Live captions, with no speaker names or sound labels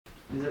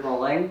Is it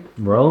rolling?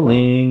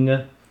 Rolling.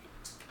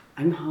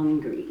 I'm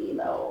hungry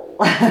though.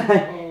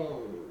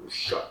 Oh,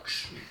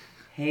 shucks.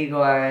 Hey,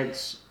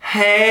 Gorge.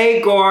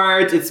 Hey,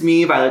 Gord, it's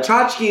me, Violet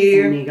And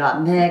Chachki, you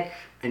got Nick.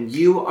 and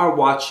you are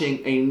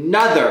watching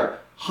another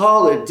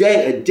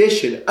holiday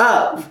edition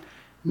of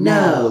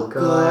No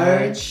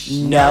Gorge.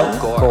 No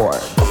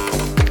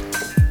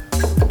Gorge.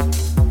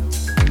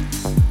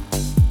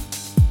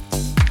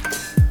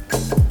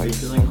 Are you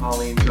feeling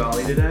holly and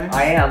jolly today?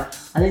 I am.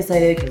 I'm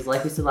excited because,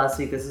 like we said last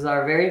week, this is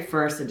our very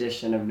first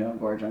edition of No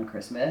Gorge on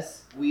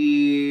Christmas.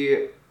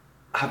 We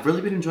have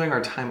really been enjoying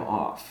our time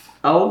off.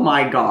 Oh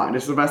my god,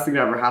 it's the best thing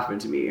that ever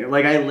happened to me.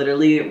 Like, I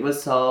literally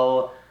was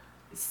so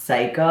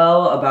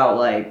psycho about,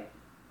 like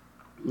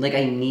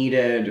I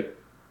needed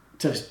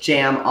to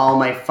jam all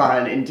my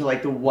fun into,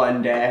 like, the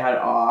one day I had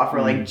off,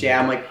 or, like,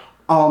 jam, like,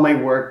 all my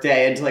work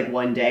day into, like,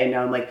 one day. And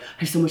now I'm like,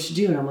 I have so much to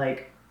do, and I'm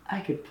like, I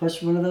could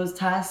push one of those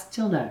tasks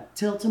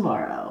till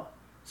tomorrow.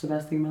 It's the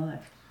best thing in my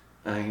life.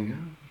 I know.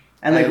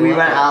 And, like, I we love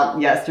went it. out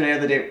yesterday or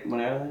the day,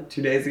 whenever,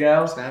 2 days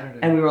ago. Saturday.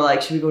 And we were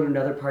like, should we go to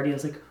another party? I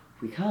was like,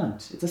 we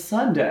can't. It's a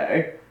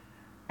Sunday.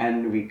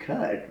 And we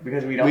could,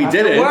 because we don't have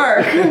to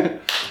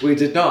work. We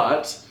did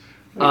not.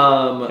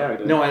 Yeah, we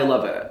did. No, I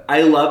love it.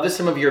 I love this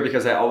time of year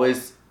because I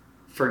always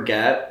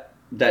forget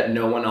that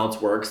no one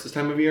else works this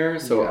time of year,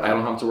 so Yeah. I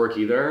don't have to work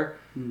either.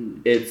 Hmm.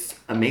 It's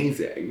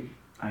amazing.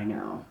 I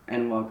know.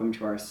 And welcome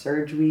to our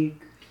Surge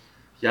Week.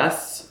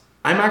 Yes.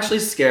 I'm actually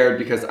scared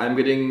because I'm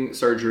getting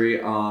surgery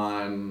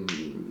on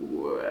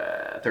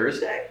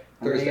Thursday?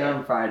 I'm getting it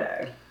on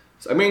Friday.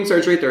 So I'm getting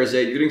surgery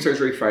Thursday, you're getting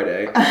surgery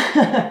Friday.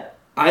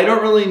 I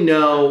don't really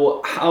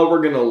know how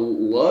we're gonna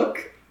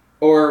look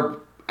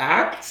or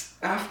act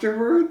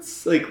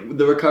afterwards. Like,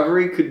 the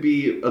recovery could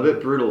be a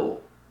bit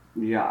brutal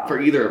Yeah. for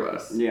either of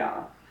us.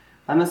 Yeah.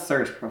 I'm a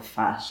surge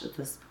profesh at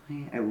this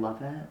point. I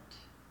love it.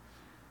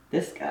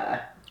 This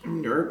guy.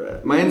 I'm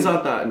nervous. Mine's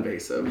not that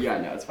invasive. Yeah,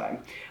 no, it's fine.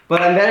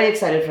 But I'm very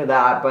excited for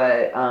that.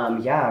 But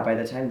yeah, by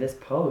the time this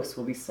posts,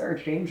 we'll be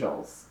surged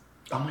angels.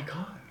 Oh my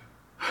god.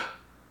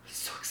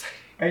 So exciting.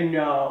 I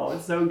know.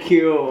 It's so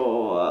cute.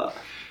 I'm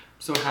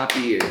so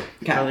happy to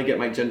finally get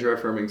my gender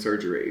affirming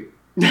surgery.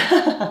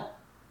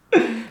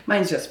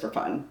 Mine's just for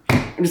fun.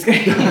 I'm just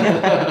kidding.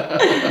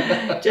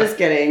 Just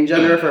kidding.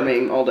 Gender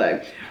affirming all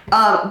day.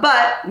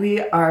 But we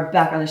are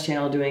back on this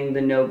channel doing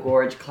the No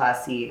Gorge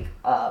classic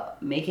of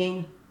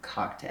making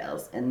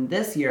cocktails. And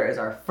this year is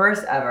our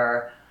first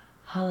ever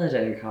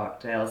holiday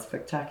cocktail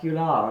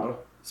spectacular.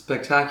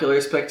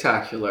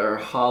 Spectacular.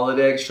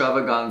 Holiday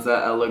extravaganza,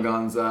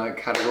 eleganza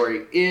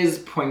category is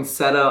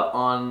poinsettia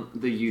on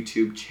the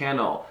YouTube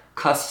channel.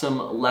 Custom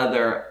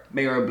leather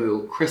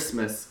marabou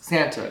Christmas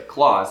Santa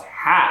Claus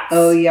hats.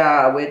 Oh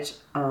yeah, which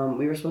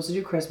we were supposed to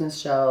do Christmas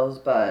shells,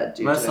 but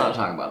Let's not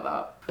talk about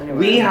that. Anyway.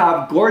 We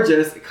have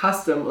gorgeous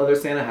custom leather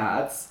Santa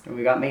hats, And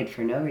we got made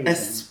for no reason.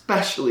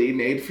 especially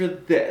made for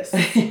this.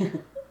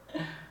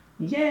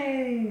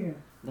 Yay!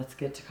 Let's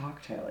get to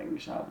cocktailing,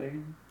 shall we?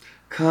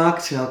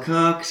 Cocktail.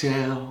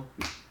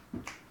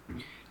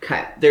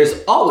 Okay.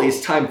 There's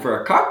always time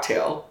for a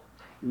cocktail.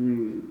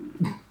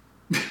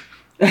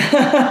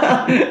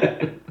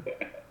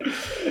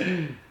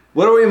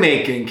 What are we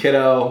making,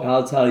 kiddo?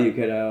 I'll tell you,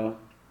 kiddo.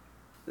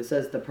 This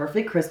says the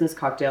perfect Christmas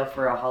cocktail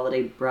for a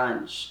holiday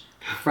brunch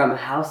from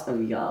House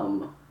of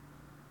Yum.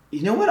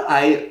 You know what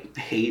I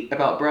hate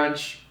about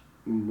brunch?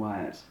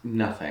 What?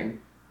 Nothing.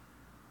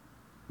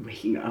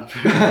 Waking up.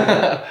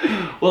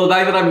 Well, the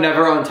fact that I'm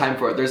never on time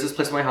for it. There's this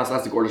place in my house that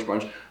has a gorgeous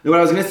brunch. What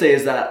I was gonna say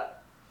is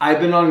that I've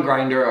been on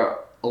Grindr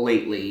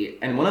lately,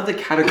 and one of the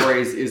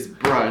categories is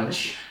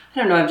brunch. I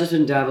don't know. I've just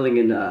been dabbling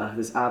in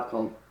this app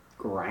called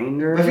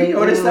Grindr. Have you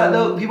noticed that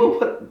though? People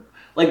put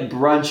like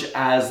brunch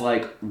as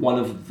like one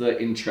of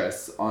the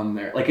interests on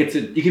there. Like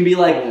you can be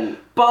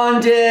like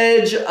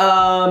bondage,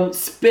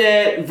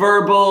 spit,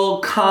 verbal,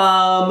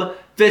 cum,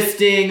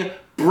 fisting,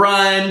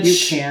 brunch.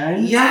 You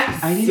can?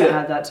 Yes. I need to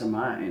add that to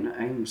mine.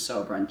 I'm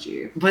so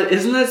brunchy. But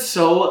isn't that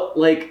so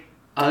like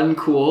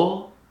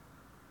uncool?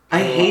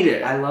 I hate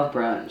it. I love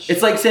brunch.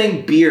 It's like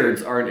saying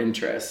beards are an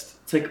interest.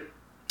 It's like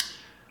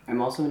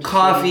I'm also interested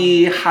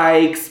coffee,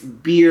 hikes,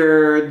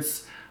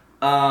 beards,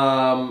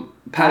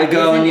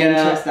 Patagonia.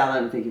 Interest now that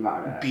I'm thinking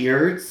about it.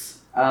 Beards?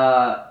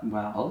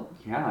 Well,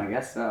 yeah, I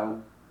guess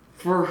so.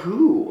 For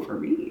who? For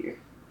me,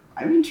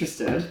 I'm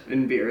interested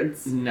in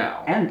beards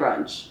No. and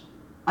brunch.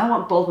 I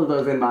want both of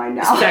those in mine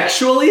now.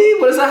 Sexually?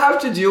 What does that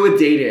have to do with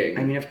dating?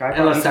 I mean, if guy And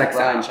a brought me to sex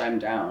brunch, app. I'm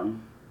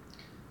down.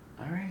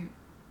 Alright.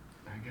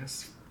 I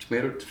guess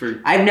tomato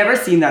for... I've never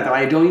seen that though.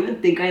 I don't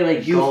even think I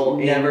like go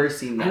You've in. never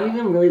seen I that. don't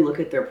even really look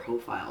at their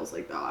profiles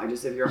like that. I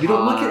just if you're You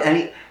don't look hot- at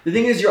any... The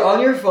thing is, you're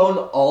on your phone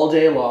all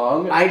day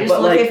long. I just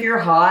but look like, if you're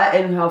hot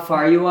and how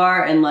far you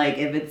are, and like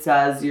if it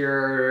says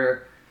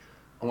you're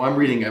Oh, I'm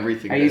reading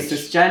everything. are you bitch.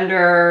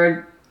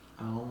 cisgendered?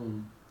 Oh.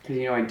 Because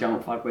you know I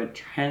don't fuck with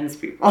trans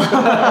people.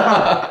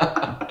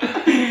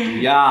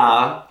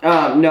 Yeah.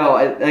 No,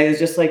 I was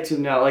just like to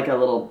know like a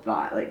little bit,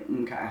 like,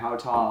 okay, how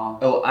tall?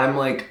 Oh, I'm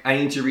like, I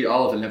need to read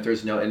all of it. And if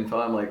there's no info,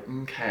 I'm like,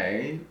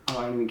 okay. Oh,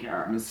 I don't even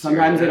care. I'm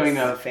Sometimes they don't serious.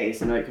 even have a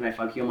face, and they're like, can I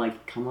fuck you? I'm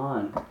like, come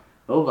on,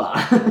 over.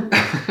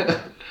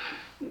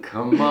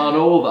 Come on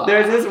over.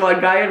 There's this one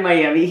guy in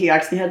Miami, he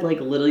actually had like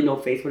literally no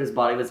face, but his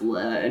body was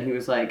lit, and he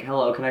was like,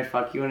 hello, can I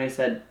fuck you? And I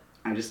said,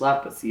 I just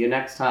left, but see you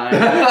next time.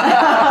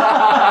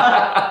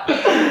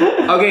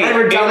 Okay, And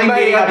we're in telling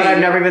me that, but Miami- I've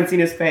never even seen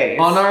his face.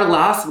 On our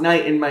last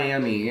night in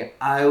Miami,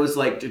 I was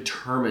like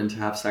determined to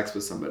have sex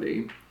with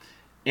somebody.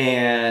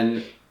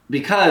 And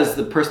because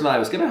the person that I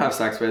was gonna have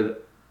sex with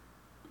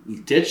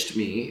ditched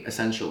me,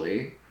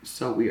 essentially.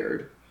 So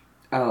weird.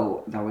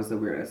 Oh, that was the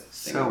weirdest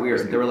thing. So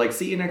weird. They were like,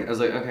 see you next. I was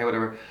like, okay,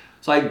 whatever.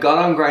 So I got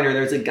on Grindr.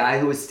 There's a guy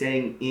who was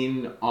staying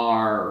in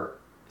our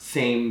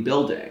same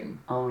building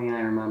Oh yeah,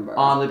 I remember.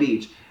 on the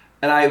beach.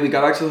 And we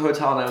got back to the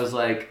hotel and I was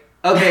like,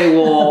 okay,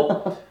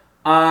 well,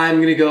 I'm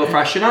gonna go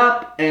freshen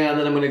up and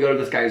then I'm gonna go to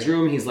this guy's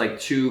room. He's like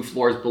 2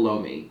 floors below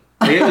me.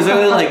 Like, it was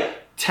only like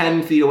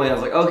 10 feet away. I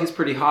was like, oh, he's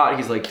pretty hot.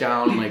 He's like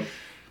down, like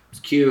it's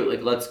cute.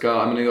 Like, let's go.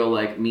 I'm gonna go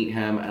like meet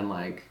him and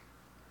like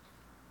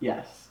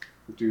Yes.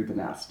 Do the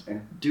nasty.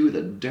 do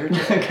the dirty.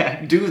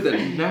 Okay. Do the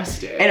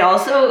nasty. And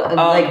also,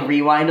 like,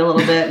 rewind a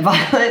little bit.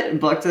 Violet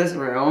booked this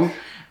room,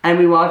 and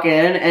we walk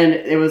in, and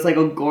it was like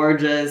a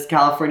gorgeous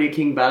California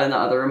king bed, and the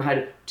other room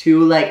had 2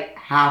 like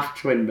half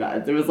twin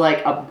beds. It was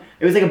like a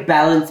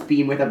balance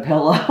beam with a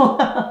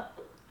pillow.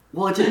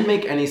 Well, it didn't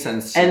make any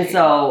sense to And me.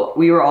 so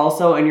we were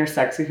also in your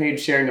sexy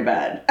page sharing a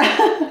bed.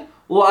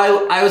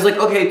 Well, I was like,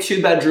 okay,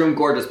 2-bedroom,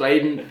 gorgeous, but I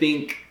didn't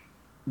think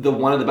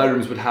one of the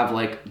bedrooms would have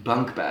like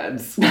bunk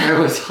beds. I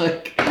was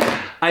like,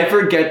 I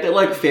forget that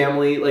like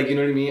family, like, you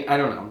know what I mean? I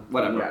don't know,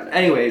 whatever. Yeah.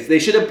 Anyways, they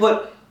should have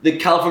put the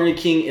California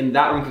king in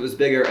that room because it was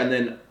bigger and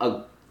then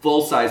a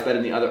full-size bed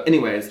in the other.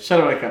 Anyways, Shut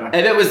up, I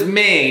if it was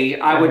me,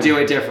 I would do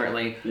it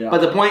differently. Yeah.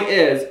 But the point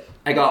is,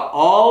 I got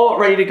all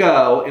ready to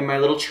go in my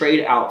little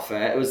trade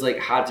outfit. It was like,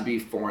 had to be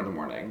 4 in the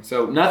morning.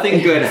 So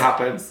nothing good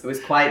happens. It was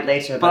quite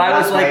later, But I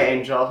was that's like- my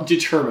angel.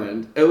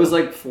 Determined. It was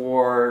like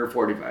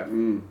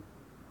 4:45.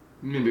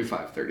 Maybe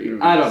 5:30.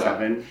 I don't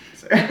know.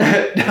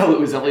 7. No, it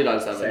was definitely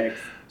not 7. 6.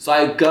 So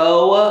I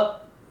go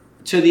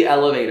to the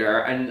elevator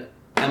and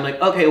I'm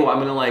like, okay, well, I'm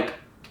gonna like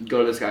go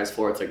to this guy's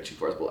floor. It's like 2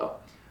 floors below.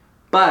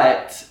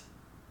 But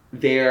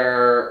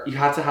you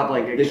have to have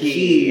like Like a the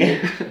key.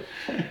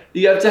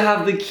 You have to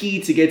have the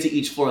key to get to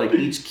each floor. Like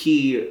each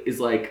key is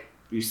like,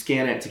 you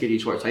scan it to get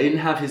each floor. So I didn't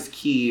have his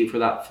key for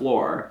that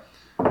floor.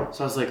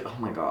 So I was like, oh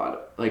my God,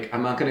 like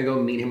I'm not gonna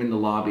go meet him in the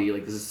lobby.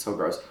 Like this is so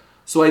gross.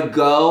 So I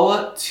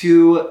go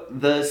to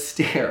the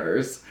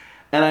stairs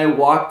and I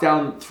walk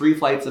down 3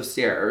 flights of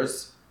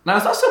stairs. And I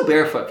was also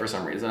barefoot for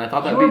some reason. I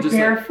thought that'd You were be just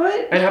like,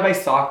 barefoot? I had my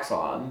socks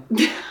on.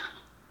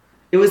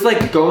 It was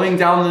like going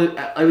down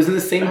I was in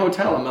the same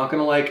hotel. I'm not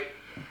gonna like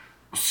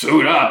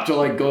suit up to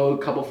like go a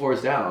couple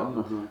floors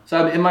down. So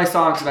I'm in my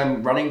socks and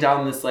I'm running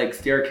down this like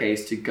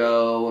staircase to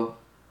go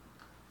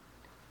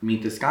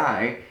meet this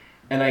guy.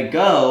 And I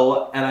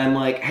go and I'm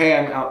like, hey,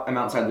 I'm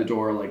outside the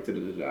door, like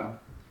da-da-da-da.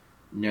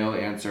 No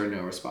answer,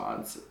 no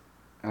response.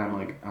 And I'm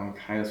like,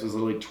 okay, this was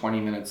literally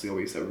 20 minutes ago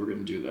we said we were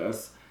gonna do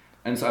this.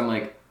 And so I'm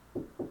like,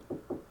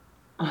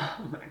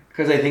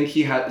 because I think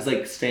is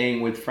like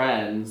staying with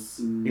friends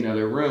in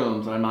other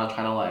rooms and I'm not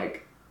trying to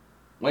like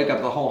wake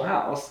up the whole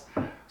house.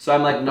 So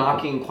I'm like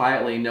knocking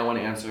quietly, no one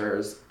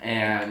answers,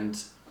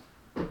 and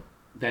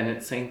then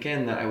it sank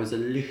in that I was a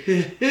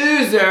loser.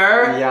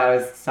 Yeah, I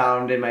was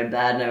sound in my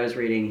bed and I was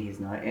reading, he's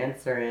not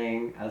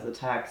answering as a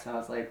text. And I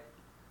was like,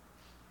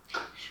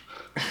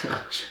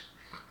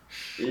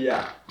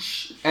 yeah.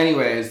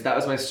 Anyways, that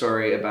was my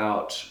story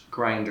about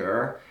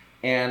Grindr.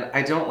 And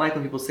I don't like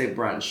when people say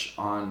brunch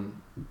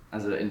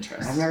as an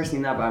interest. I've never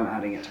seen that, but I'm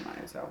adding it to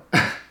mine, so.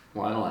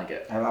 Well, I don't like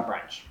it. I love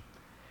brunch.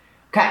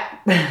 Okay.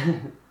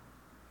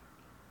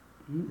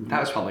 That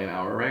was probably an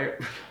hour, right?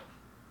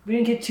 We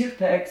didn't get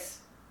toothpicks.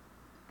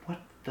 What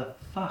the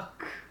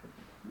fuck?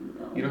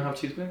 No. You don't have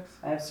toothpicks?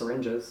 I have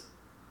syringes.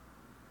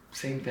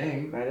 Same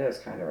thing. That is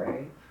kind of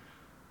right.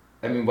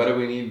 I mean, what do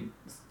we need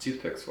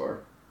toothpicks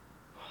for?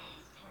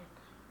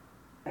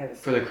 I have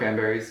For the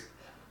cranberries?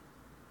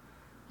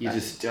 You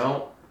just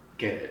don't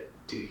get it,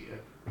 do you?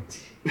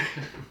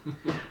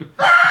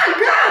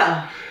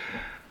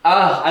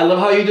 I love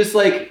how you just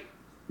like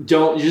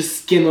you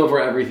just skim over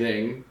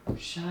everything.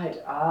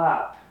 Shut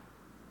up.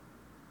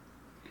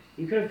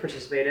 You could have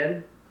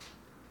participated.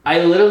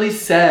 I literally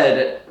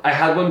said, I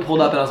had one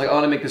pulled up and I was like, I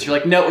want to make this. You're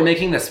like, no, we're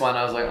making this one.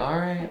 I was like, all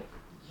right.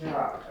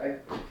 Yeah,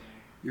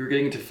 You were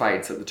getting into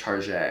fights at the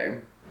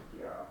Target.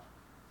 yeah.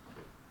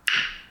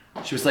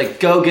 She was like,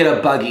 go get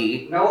a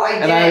buggy. No, I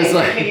didn't. And I was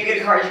like- Can you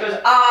get a card? She goes,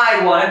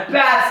 I want a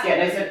basket.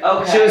 And I said,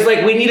 okay. She was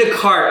like, we need a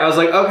cart. I was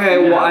like, okay,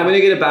 No. well, I'm going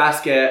to get a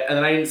basket. And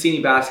then I didn't see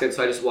any basket,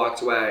 so I just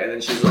walked away. And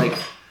then she's like,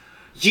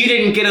 you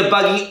didn't get a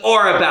buggy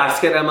or a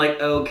basket. I'm like,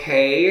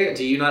 okay,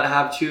 do you not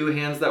have 2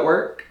 hands that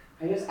work?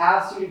 I just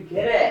asked you to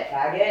get it,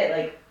 faggot.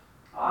 Like,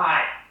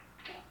 God.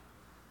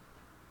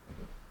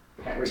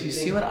 Okay, What Do you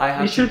see what I Are you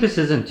have sure this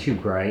isn't too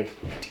bright?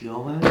 to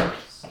deal with?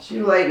 It's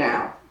too late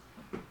now.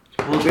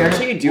 Well, We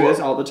actually do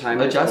this all the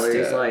time. adjust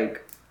It's it.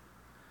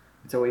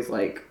 always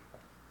like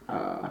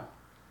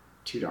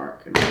too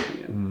dark in my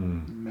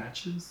opinion.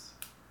 Matches?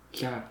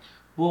 Yeah.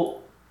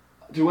 Well,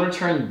 do you want to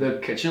turn the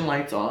kitchen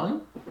lights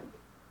on?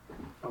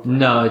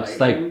 No, it's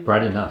like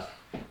bright enough.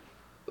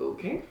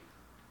 Okay.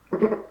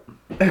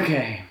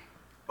 Okay.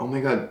 Oh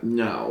my god,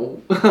 no.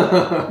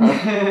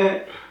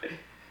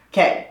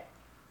 Okay.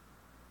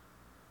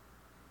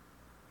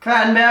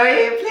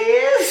 Cranberry,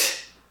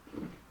 please.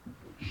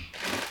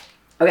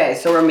 Okay,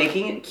 so we're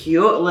making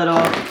cute little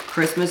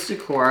Christmas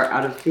decor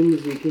out of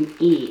things we can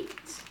eat.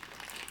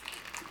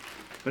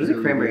 What is a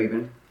cranberry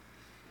even?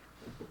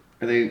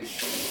 Are they... Aren't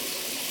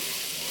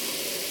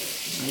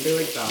they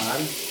like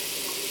God?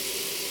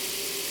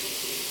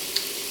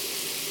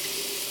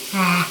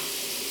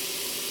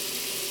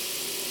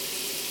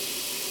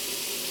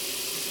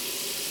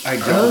 I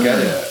don't get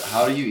it.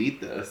 How do you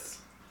eat this?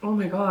 Oh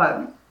my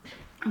god.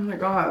 Oh my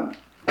god.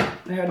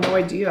 I had no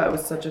idea it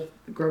was such a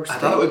gross I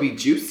thing. thought it would be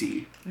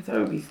juicy. I thought it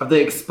would be... Have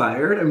they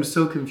expired? I'm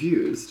so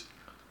confused.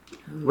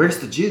 Where's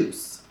the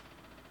juice?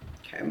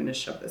 Okay, I'm gonna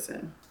shove this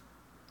in.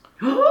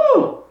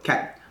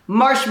 Okay,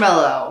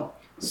 marshmallow.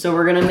 So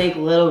we're gonna make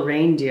little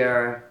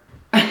reindeer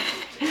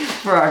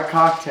for our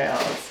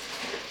cocktails.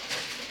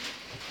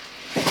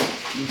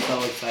 I'm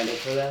so excited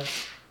for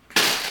this.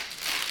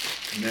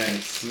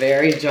 Nice.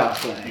 Very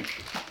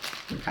Joss-like.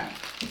 Okay.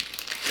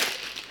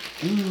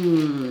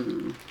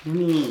 Yummy.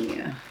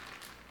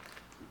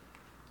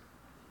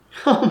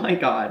 Oh my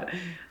god,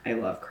 I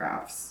love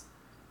crafts.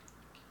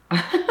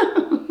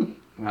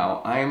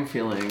 Wow, I am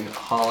feeling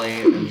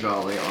holly and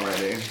jolly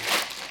already.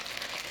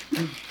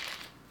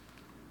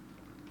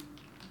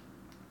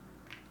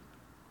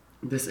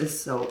 This is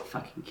so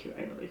fucking cute.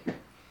 I really.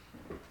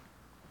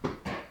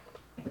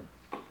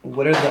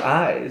 What are the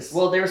eyes?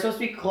 Well, they were supposed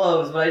to be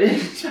cloves, but I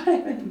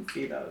didn't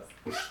see those.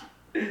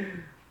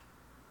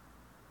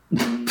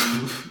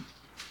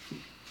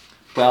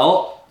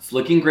 Well, it's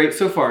looking great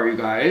so far, you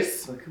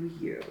guys. What can we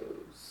use?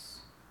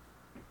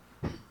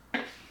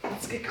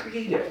 Let's get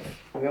creative.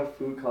 We have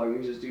food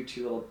coloring. We just do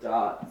 2 little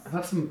dots. I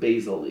have some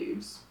basil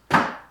leaves.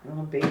 I don't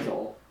have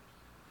basil.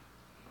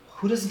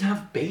 Who doesn't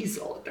have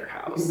basil at their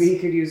house? We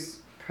could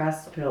use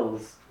pressed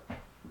pills.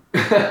 I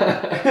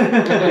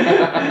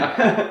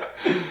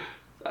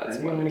That's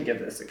think I'm funny. gonna give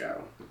this a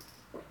go.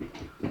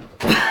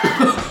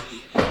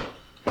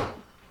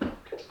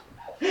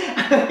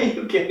 Are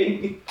you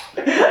kidding me?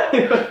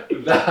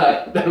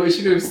 That we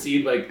should have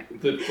seen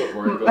like the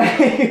footwork.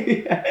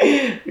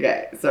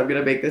 Okay, so I'm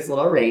gonna make this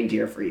little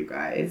reindeer for you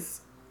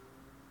guys.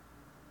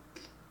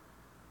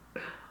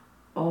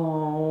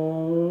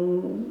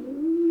 Oh.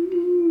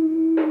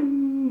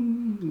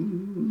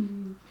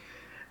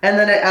 And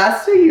then it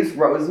asked to use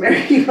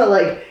rosemary, but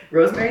like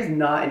rosemary's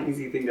not an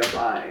easy thing to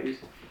find.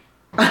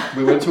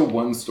 We went to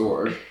one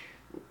store.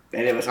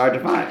 And it was hard to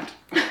find.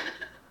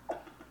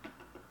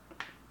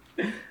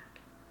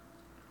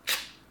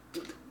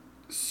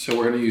 So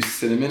we're gonna use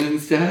cinnamon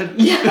instead?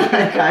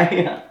 Yeah,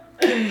 kinda.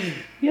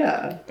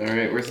 Yeah.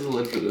 Alright, where's the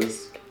lid for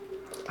this?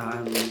 There.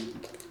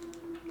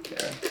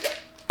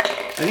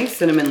 I think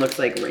cinnamon looks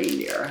like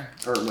reindeer.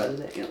 Or what is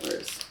it?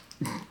 Antlers.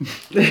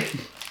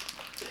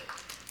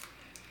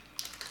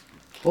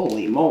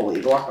 Holy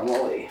moly,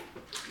 guacamole.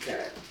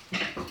 Okay.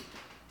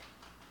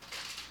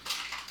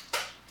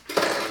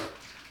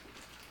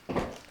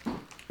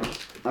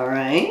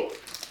 Alright.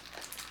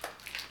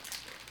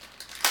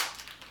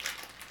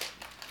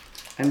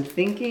 I'm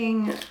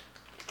thinking,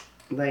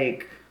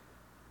 like,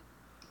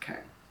 okay.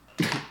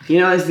 You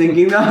know what I was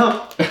thinking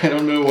though? I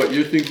don't know what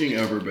you're thinking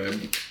ever,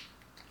 babe.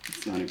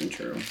 It's not even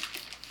true.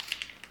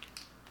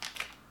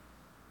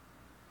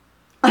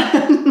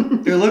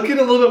 You're looking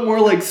a little bit more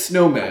like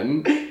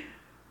snowmen.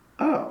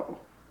 Oh.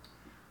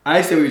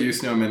 I say we do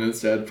snowmen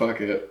instead.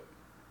 Fuck it.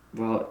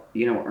 Well,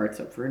 you know, art's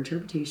up for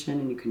interpretation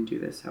and you can do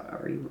this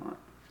however you want.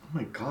 Oh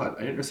my god,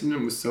 I didn't know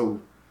cinnamon was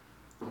so...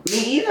 Me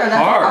either,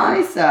 that's Hard. what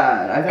I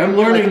said. I thought I'm we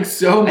could, learning like,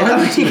 so I thought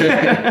much we-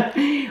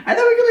 today. I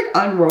thought we could like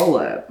unroll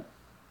it.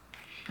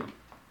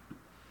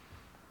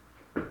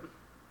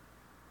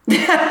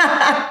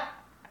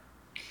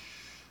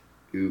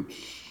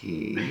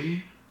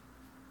 Okay.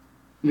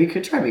 We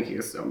could try making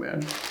a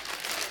snowman.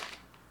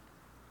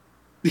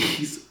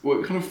 These...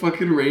 What kind of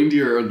fucking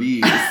reindeer are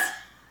these?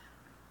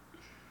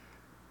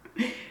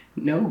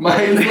 No.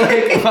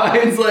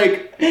 Mine's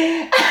like...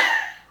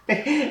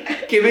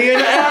 Give me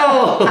an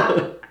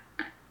L!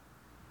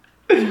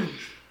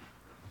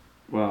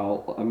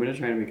 Well, I'm gonna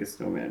try to make a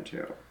snowman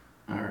too.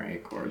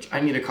 Alright, Gorge.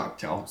 I need a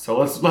cocktail, so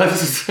let's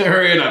just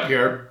hurry it up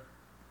here.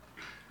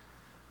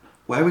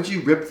 Why would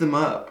you rip them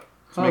up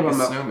to make a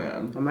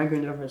snowman? I'm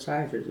making different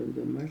sizes of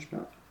the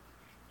marshmallow.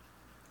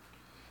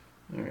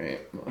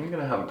 Alright, well, I'm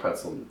gonna have a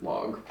pretzel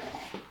log.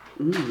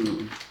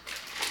 Mmm.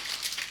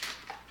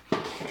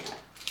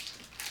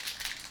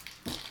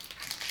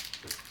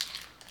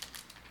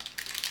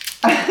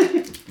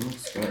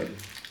 Looks good.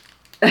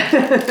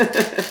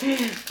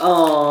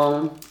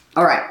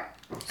 All right.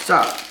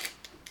 So,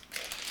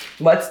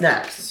 what's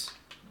next?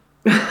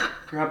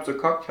 Perhaps a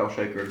cocktail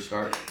shaker to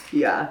start.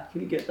 Yeah,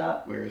 can you get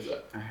that? Where is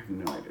it? I have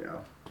no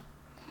idea.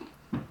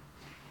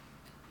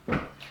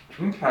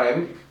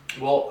 Okay.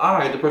 Well,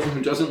 I, the person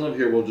who doesn't live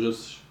here, will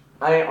just.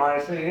 I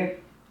honestly,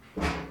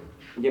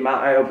 the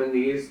amount I open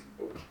these,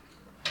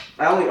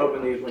 I only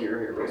open these when you're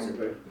here,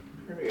 basically.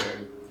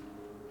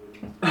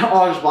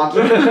 Oh, just want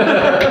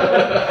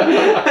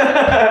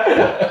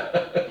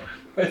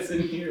What's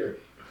in here?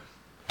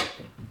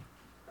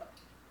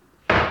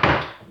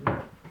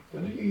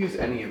 When do you use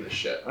any of this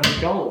shit? I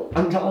don't.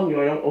 I'm telling you,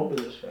 I don't open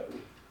this shit.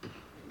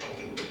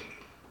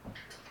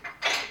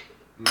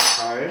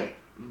 Okay.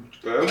 It's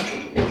good.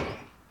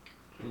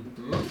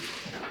 Mm-hmm.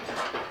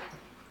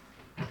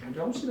 I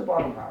don't see the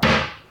bottom half.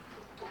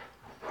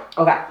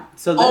 Okay,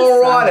 so this.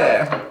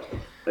 Alrighty.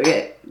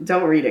 Okay,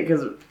 don't read it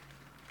because.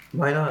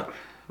 Why not?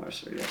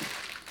 Let's read it.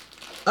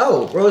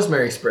 Oh,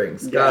 Rosemary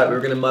Springs. Yeah. God, we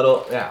were gonna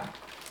muddle. Yeah.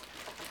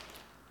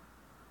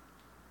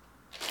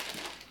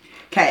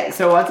 Okay,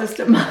 so what's this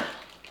to muddle?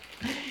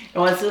 It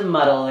wants to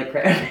muddle the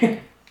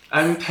cranberry.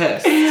 I'm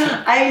pissed.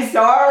 I'm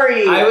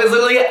sorry. I was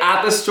literally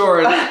at the store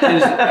and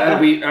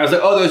I was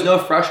like, oh, there's no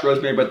fresh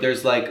rosemary, but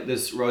there's like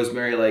this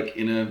rosemary like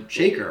in a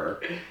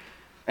shaker.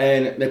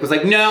 And Nick was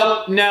like,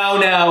 no.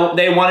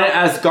 They want it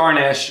as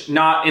garnish,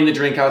 not in the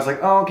drink. I was like,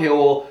 oh, okay,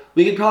 well,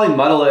 we could probably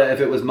muddle it if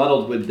it was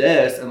muddled with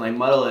this and like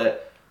muddle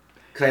it.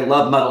 Because I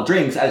love muddled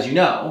drinks, as you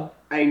know.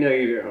 I know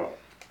you do.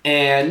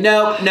 And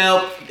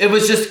no, it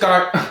was just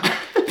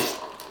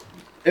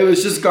it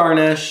was just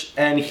garnish.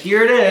 And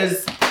here it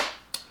is.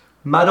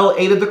 Muddle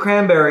 8 of the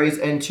cranberries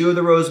and 2 of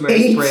the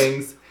rosemary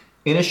springs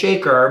in a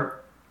shaker.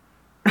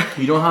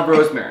 You don't have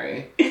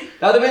rosemary.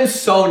 That would have been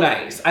so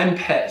nice. I'm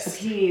pissed.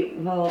 Okay,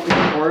 well, we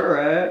can order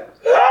it.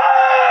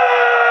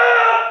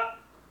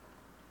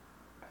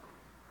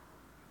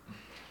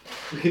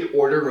 We could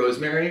order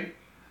rosemary?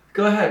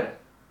 Go ahead.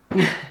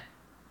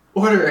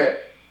 Order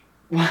it.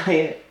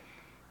 Why?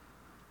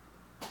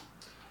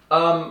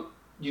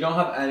 You don't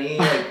have any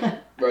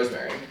like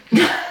rosemary.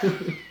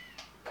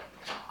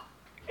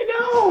 I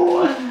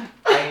know.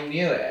 I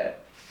knew it.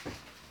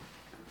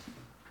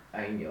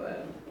 I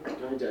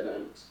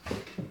didn't.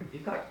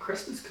 You've got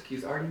Christmas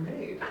cookies already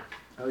made.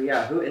 Oh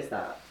yeah, who is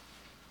that?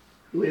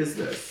 Who is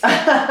this?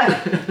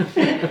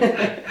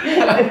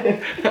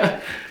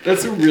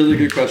 That's a really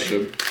good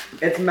question.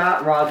 It's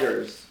Matt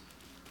Rogers.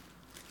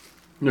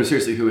 No,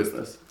 seriously, who is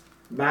this?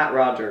 Matt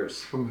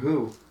Rogers. From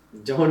who?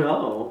 Don't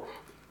know.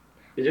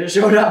 It just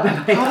showed up in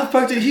my... How the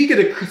fuck did he get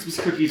a Christmas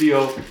cookie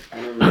deal?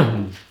 I don't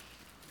know.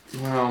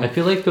 Wow. I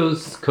feel like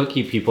those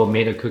cookie people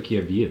made a cookie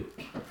of you.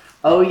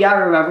 Oh yeah,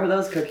 remember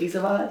those cookies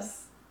of us?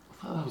 I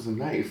thought that was a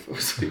knife. I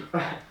was like,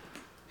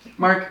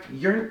 Mark,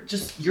 you're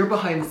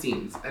behind the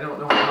scenes. I don't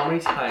know how many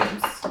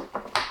times.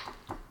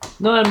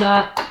 No, I'm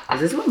not. Is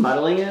this what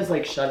muddling is?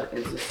 Like, is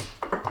this...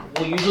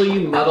 Well, usually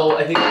you muddle,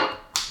 I think. I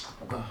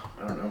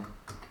don't know.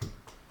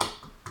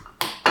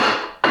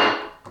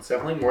 It's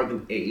definitely more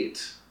than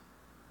 8.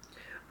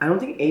 I don't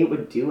think 8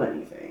 would do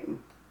anything.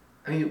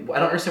 I mean, I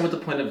don't understand what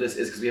the point of this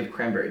is because we have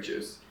cranberry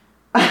juice.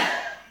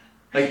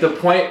 Like the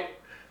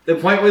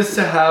point was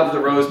to have the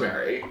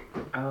rosemary.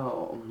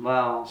 Oh,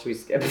 well, should we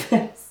skip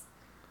this?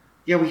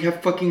 Yeah, we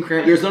have fucking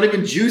cranberry. There's not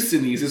even juice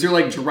in these. These are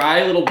like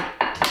dry little.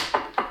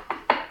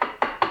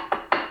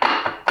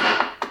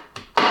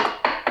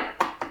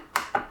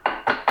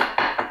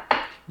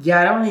 Yeah,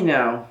 I don't really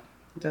know.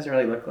 It doesn't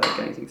really look like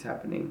anything's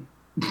happening.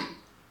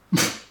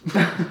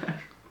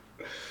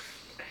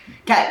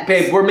 Okay.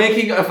 Babe, we're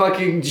making a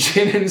fucking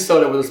gin and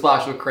soda with a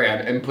splash of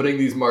cran and putting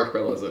these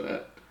marshmallows in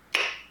it.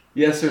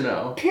 Yes or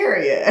no?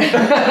 Period.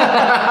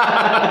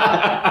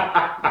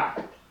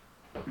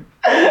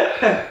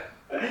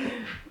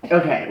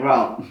 Okay,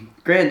 well,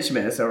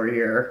 Grinchmas over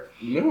here.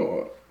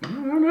 No, I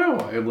don't know.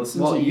 I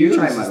listened Well, to you you.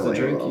 try This is the muddling a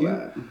drink little you.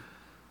 bit.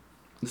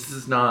 This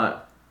is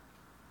not.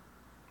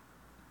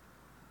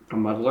 A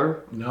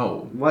muddler?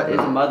 No. What is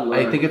a muddler?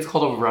 I think it's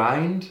called a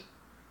rind.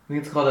 I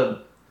think it's called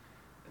a.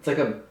 It's like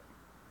a.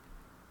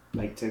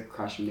 like to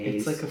crush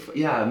maize. It's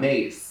like a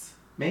mace.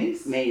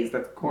 Mace? Maize.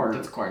 That's corn.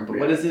 That's corn. But Yeah.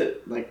 what is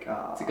it? Like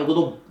It's like a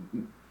little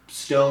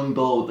stone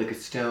bowl, like a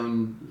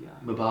stone Yeah.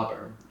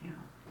 mabobber. Yeah.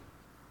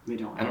 We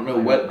don't. I don't know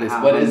what this.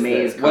 have What a is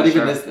maize this? What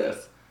even crusher. is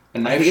this? A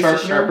I knife think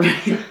it's sharpener?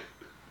 just sharpener.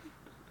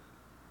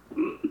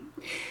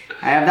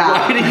 I have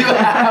that. Why do you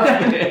have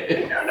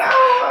it? I don't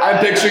know. I'm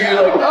picturing you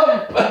like,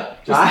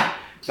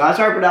 Not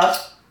sharp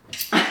enough.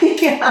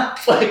 Yeah.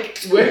 like,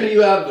 where do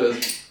you have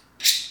this?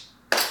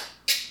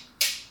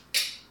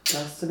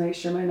 Just to make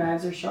sure my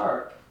knives are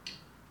sharp.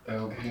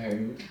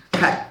 Okay.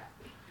 Okay.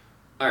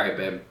 All right,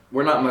 babe.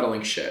 We're not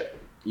muddling shit.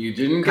 You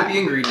didn't get the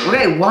ingredients.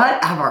 Okay,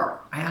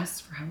 whatever. I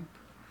asked for help.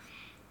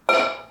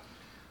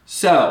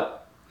 So,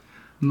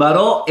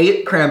 muddle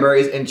 8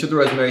 cranberries into the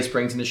rosemary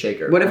springs in the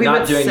shaker. What if we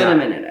Not put doing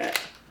cinnamon in it?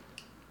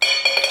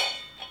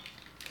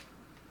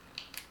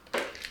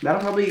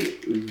 That'll probably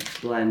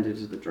blend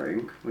into the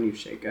drink when you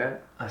shake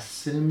it. A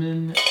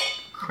cinnamon,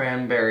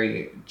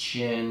 cranberry,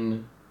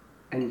 gin,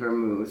 And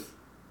vermouth.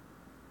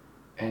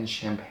 and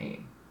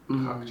champagne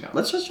Mm. cocktail.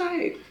 Let's just try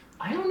it.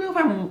 I don't know if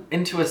I'm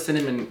into a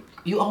cinnamon.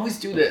 You always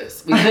do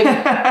this. We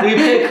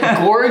pick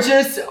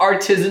gorgeous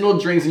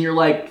artisanal drinks, and you're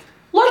like,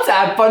 let's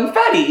add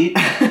funfetti.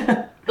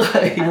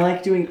 Like, I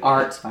like doing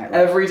art, Violet.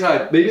 every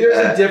time. Maybe there's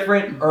a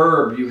different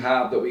herb you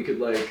have that we could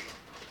like.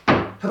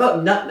 How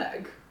about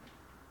nutmeg?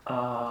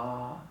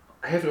 I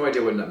have no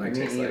idea what nutmeg Me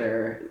tastes like.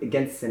 either.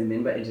 Against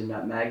cinnamon, but into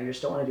nutmeg. You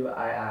just don't want to do what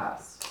I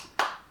asked.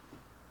 Let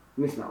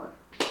me smell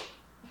it.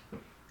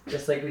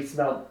 Just like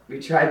we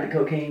tried the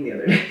cocaine the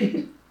other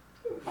day.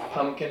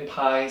 Pumpkin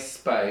pie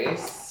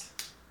spice.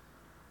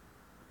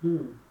 Hmm.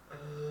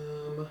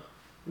 Um,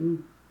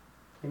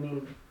 I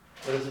mean,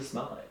 what does it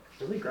smell like?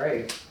 really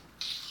great.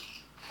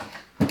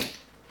 It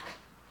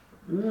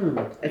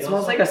You smells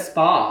also- like a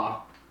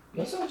spa.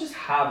 You also just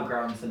have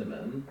ground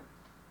cinnamon.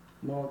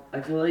 Well,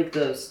 I feel like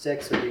the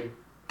sticks would be.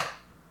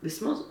 This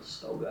smells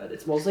so good.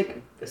 It smells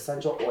like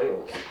essential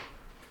oils.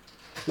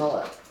 Smell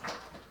it.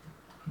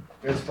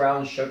 There's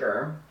brown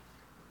sugar.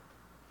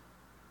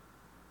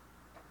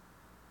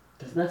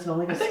 Doesn't that smell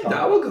like a I think spa?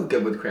 that would go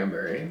good with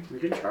cranberry. We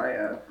could try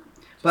it.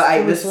 But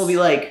do this a will be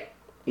like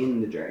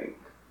in the drink.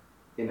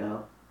 You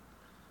know?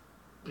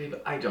 Babe,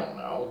 I don't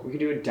know. We could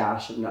do a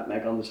dash of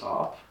nutmeg on the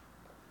top.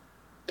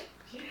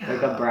 Yeah.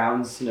 Like a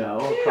brown snow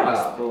Yeah.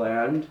 across the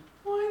land.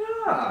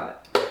 Why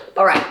not?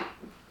 Alright.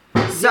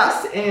 So,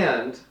 Yes,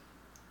 and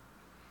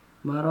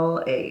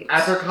Model 8.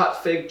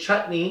 apricot fig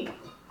chutney.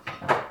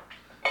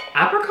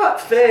 Apricot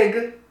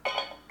fig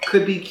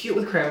could be cute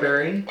with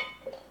cranberry.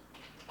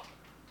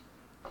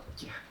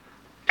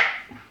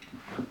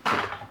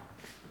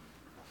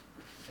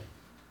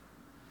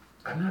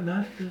 I'm not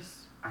mad at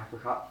this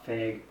Apricot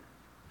fig.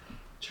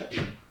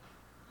 chutney.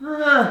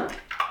 I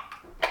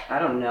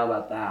don't know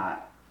about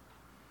that.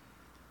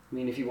 I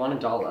mean, if you want a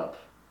dollop,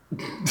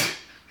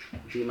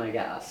 be my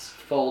guest.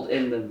 Fold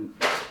in the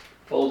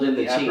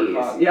The cheese.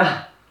 apricot.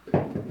 Yeah.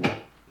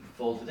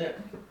 Fold it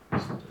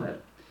in.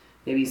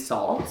 Maybe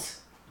salt.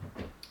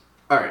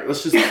 All right,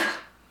 let's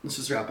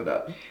just wrap it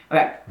up.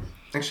 Okay.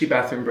 Actually,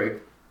 bathroom break.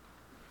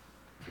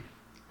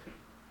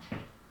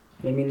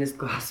 I mean, this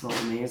glass smells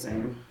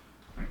amazing.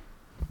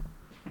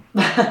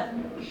 All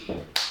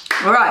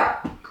right.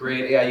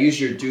 Great. Yeah, use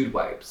your dude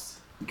wipes.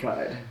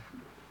 Good.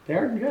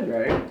 They're good,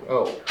 right?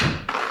 Oh.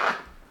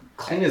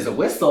 Clean as a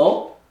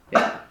whistle.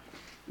 Yeah.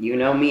 You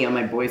know me on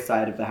my boys'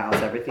 side of the house.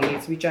 Everything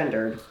needs to be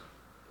gendered.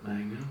 I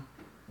know.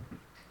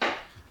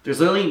 There's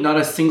literally not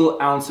a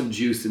single ounce of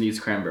juice in these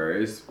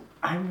cranberries.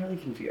 I'm really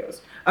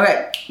confused.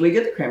 Okay, we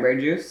get the cranberry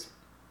juice.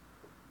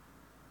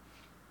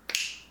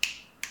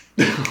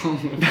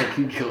 I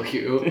can kill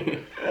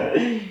you.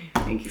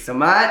 Thank you so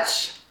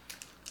much.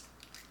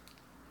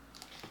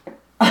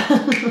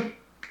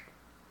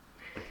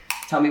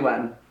 Tell me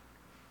when.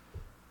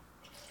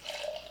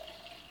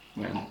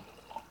 When?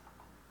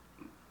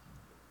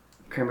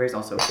 Cranberries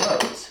also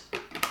float.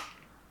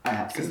 I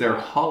have Because seen they're that.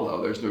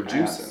 hollow. There's no I have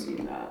juice in seen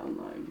them. that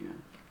online,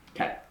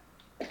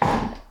 yeah.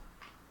 Okay.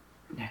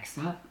 Next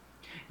up.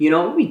 You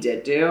know what we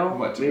did do?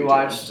 What did we we do?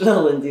 watched the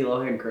Lindsay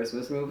Lohan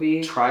Christmas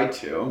movie. Tried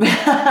to.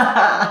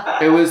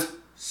 It was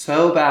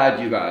so bad,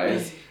 you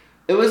guys.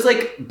 It was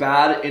like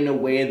bad in a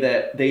way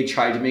that they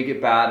tried to make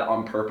it bad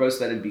on purpose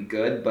that it'd be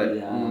good, but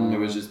Yeah. it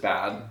was just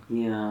bad.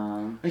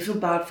 Yeah. I feel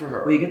bad for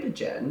her. Will you get the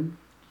gin?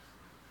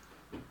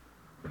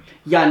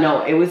 Yeah,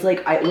 no, it was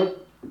like, I look.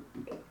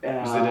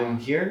 Is it in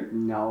here?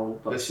 No,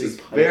 but This we is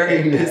put it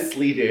very in it.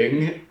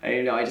 misleading.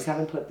 I know, I just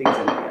haven't put things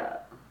in it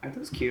yet. Aren't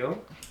those cute?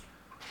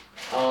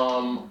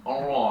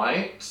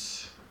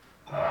 Alright.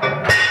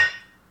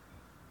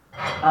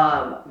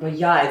 But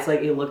yeah, it's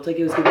like, it looked like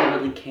it was gonna be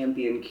really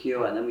campy and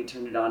cute, and then we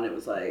turned it on, it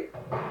was like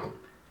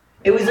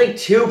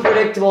too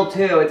predictable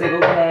too. It's like,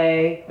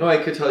 okay. No, I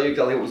could tell you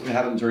exactly what was gonna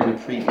happen during the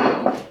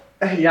preview.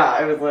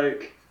 Yeah, it was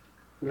like,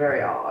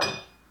 very odd.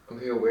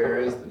 Okay, where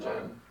is the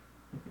gem?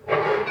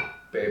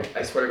 Babe,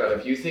 I swear to God,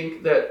 if you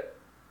think that...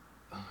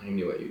 Oh, I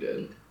knew what you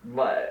did.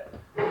 What?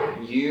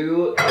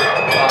 You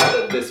thought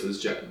that this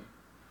was gin.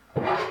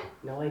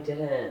 No, I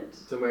didn't.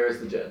 So where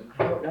is the gin?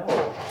 I don't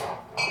know.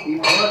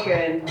 Keep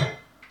looking.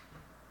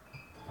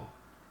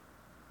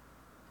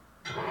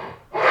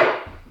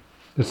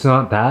 It's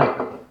not that.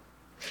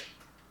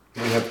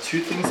 We have 2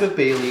 things of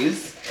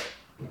Bailey's.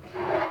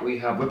 We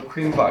have whipped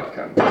cream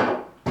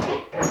vodka.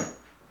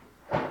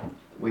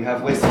 We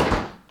have whiskey.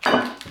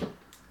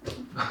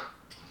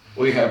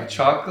 We have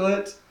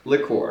chocolate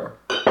liqueur.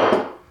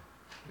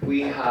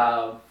 We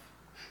have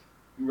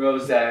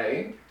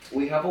rosé.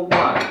 We have a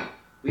wine.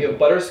 We have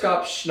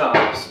butterscotch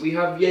schnapps. We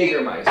have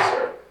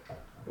Jägermeister.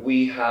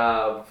 We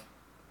have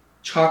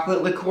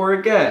chocolate liqueur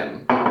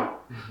again.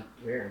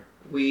 Weird.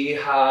 We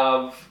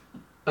have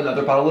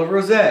another bottle of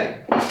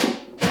rosé.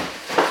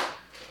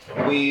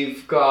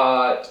 We've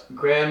got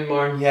Grand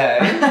Marnier.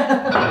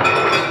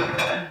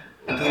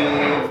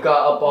 We've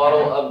got a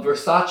bottle of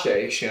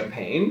Versace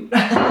champagne.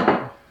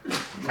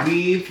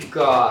 We've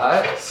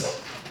got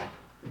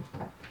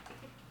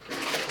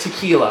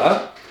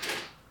tequila.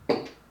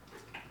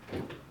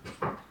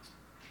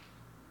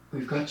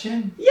 We've got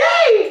gin.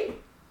 Yay!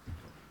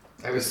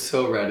 I was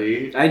so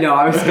ready. I know,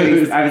 I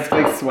was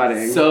like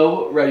sweating.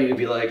 So ready to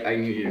be like, I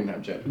knew you didn't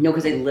have gin. No,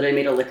 because I literally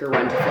made a liquor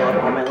run to fill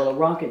up all my little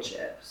rocket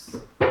ships.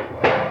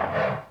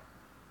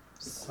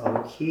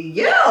 So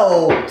cute.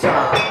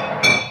 I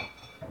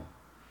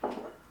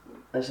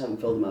just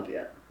haven't filled them up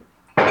yet.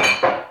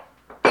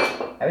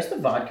 I wish the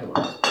vodka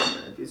one was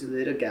bigger. These are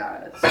little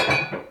guys.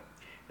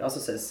 It also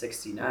says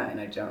 69.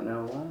 I don't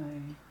know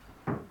why.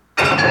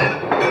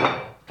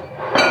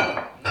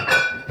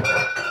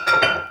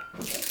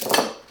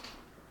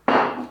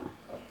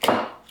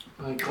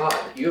 Oh my god,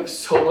 you have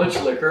so much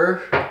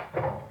liquor.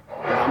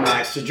 I'm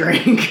nice to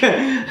drink.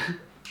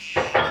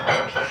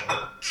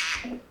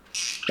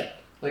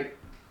 Like,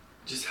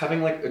 just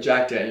having like a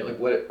Jack Daniel, like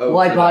what? Oh, well,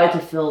 I bought it to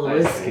fill the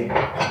whiskey.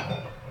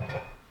 I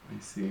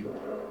see.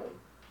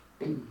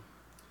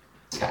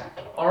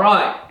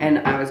 Alright. And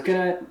I was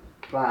gonna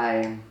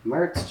buy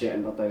Mert's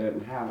gin, but they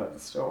didn't have it at the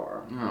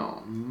store.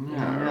 Oh, no.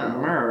 Yeah.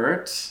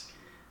 Mert.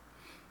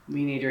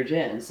 We need your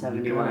gin.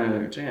 71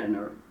 Good. gin.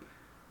 Or...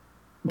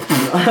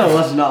 no,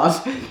 let's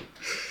not.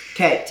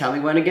 Okay, tell me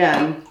when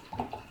again.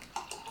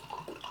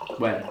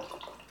 When?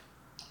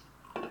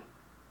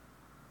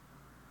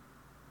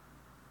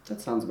 That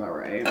sounds about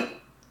right.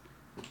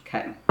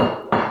 Okay.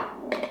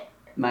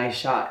 My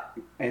shot.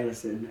 I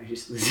just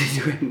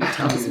listened to it and it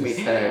tells me.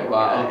 Say,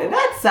 wow.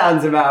 That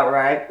sounds about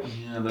right.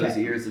 Yeah, those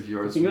Okay. ears of I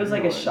yours. think it was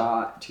like a really-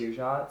 shot, 2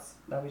 shots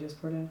that we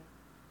just poured in.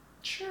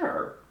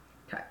 Sure.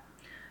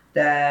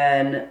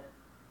 Then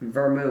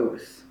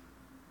vermouth.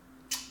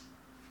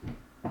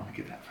 I'll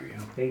get that for you.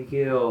 Thank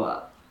you.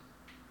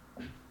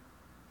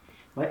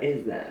 What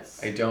is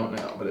this? I don't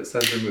know, but it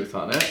says vermouth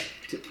on it.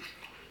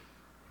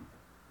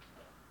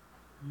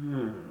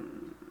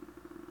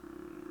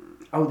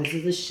 Oh, this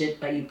is the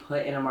shit that you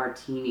put in a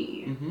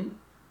martini. Mm-hmm. It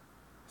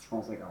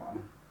smells like a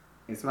one.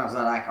 It smells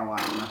like a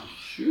one.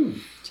 Shoot.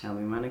 Tell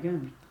me when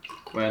again.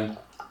 When?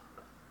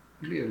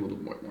 Maybe a little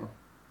more.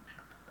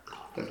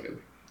 That's good.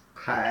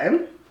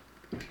 Okay.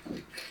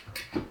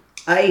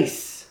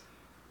 Ice.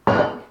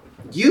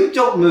 You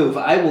don't move.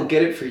 I will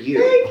get it for you.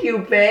 Thank you,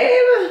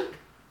 babe.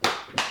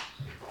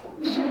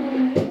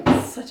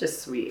 Such a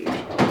sweet.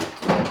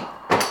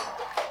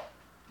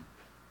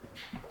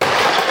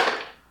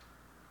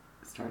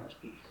 Start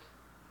me.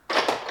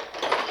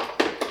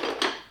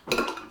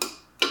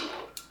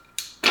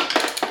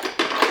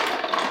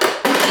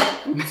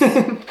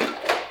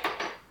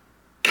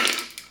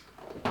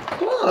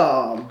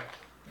 Cool.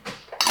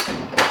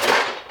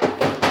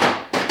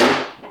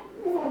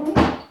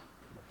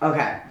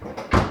 Okay.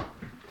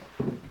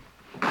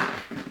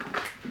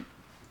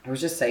 I was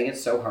just saying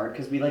it's so hard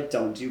because we like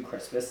don't do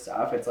Christmas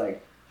stuff. It's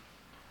like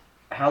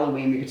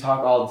Halloween we could talk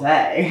all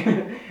day.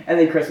 And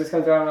then Christmas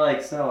comes around and we're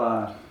like,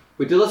 so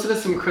We did listen to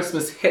some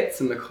Christmas hits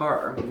in the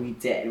car. we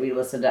did. We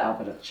listened to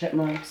Alvin and the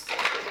Chipmunks.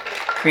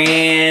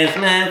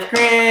 Christmas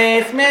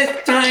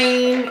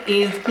time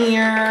is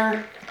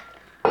here.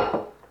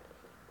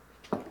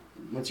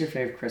 What's your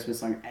favorite Christmas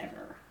song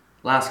ever?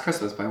 Last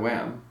Christmas by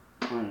Wham.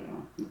 I don't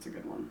know. That's a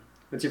good one.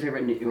 What's your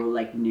favorite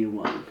new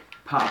one?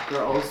 Pop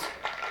Girls.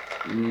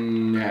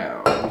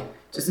 No.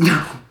 Just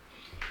no.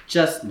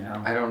 Just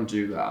no. I don't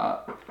do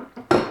that.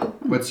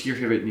 What's your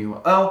favorite new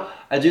one? Oh,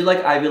 I do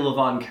like Ivy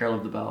Lavon, Carol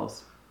of the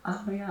Bells.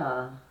 Oh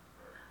yeah.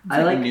 It's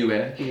I like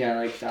new-ish. Yeah, I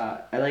like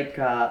that. I like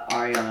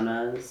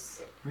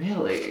Ariana's.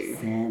 Really?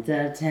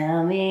 Santa,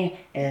 tell me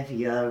if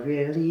you're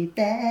really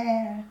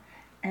there.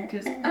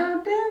 Cause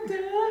I've been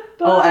there.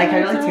 Oh, I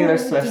kind of like Taylor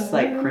Swift's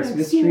like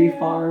Christmas Tree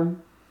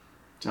Farm.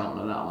 Don't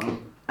know that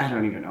one. I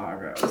don't even know how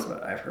it goes,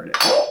 but I've heard it.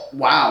 Oh,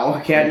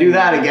 wow, can't do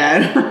that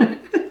again.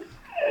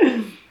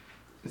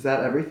 Is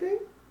that everything?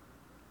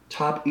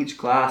 Top each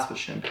glass with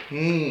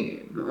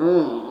champagne.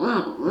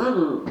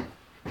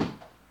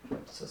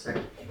 So sick.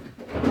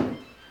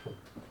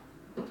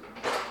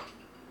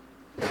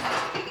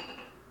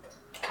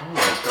 Oh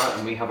my god,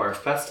 and we have our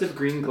festive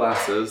green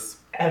glasses.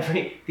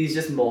 These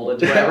just mold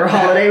into whatever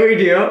holiday we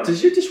do.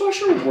 Does your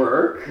dishwasher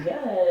work?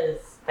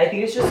 Yes. I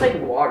think it's just like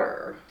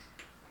water.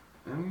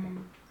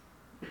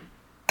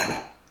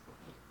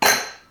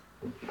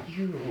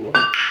 You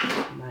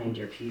mind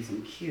your P's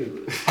and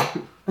Q's.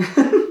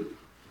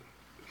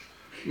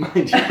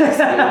 Mind your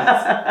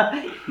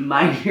business.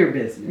 Mind your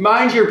business.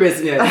 Mind your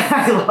business.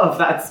 I love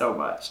that so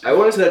much. I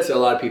want to say that to a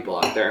lot of people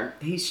out there.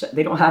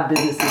 They don't have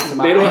businesses to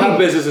mind. They don't have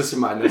businesses to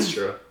mind, that's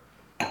true.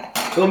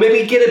 Well,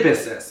 maybe get a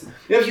business.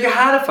 If you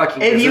had a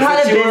fucking If business you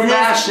had that a you were business,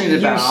 passionate you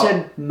about,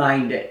 should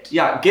mind it.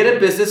 yeah, get a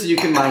business so you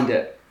can mind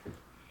it.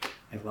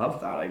 I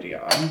love that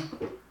idea.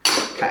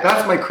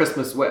 That's my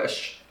Christmas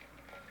wish.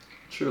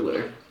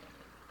 Truly.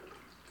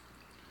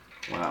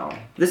 Wow.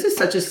 This is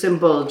such a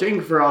simple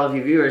drink for all of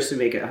you viewers to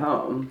make at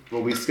home.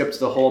 Well, we skipped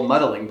the whole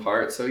muddling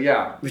part, so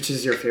yeah. Which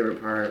is your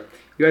favorite part?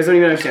 You guys don't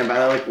even understand, but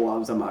I like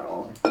loves a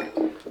muddle.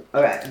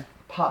 Okay,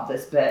 pop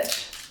this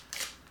bitch.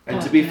 And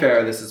to be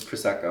fair, this is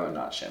Prosecco and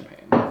not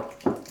champagne.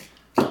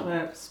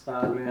 Let's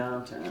spot me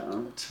out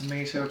town.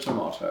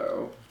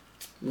 Tomato.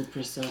 With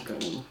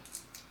Prosecco.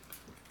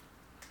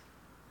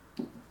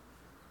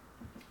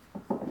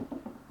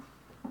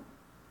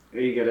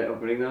 you good at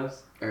opening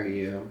those? Are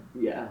you?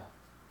 Yeah.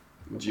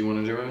 Do you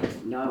want to do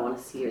it? No, I want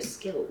to see your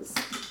skills.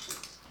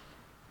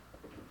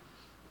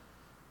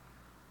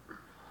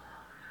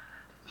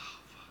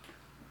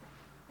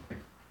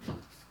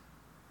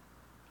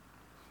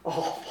 Oh,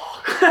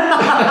 fuck.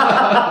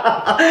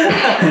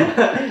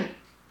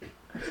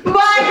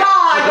 My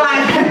God,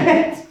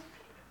 Violet!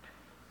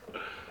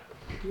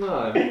 Come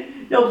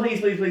on. No, please,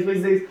 please, please,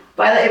 please, please.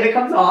 Violet, if it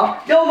comes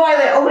off. No,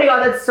 Violet! Oh my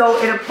God, that's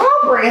so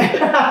inappropriate!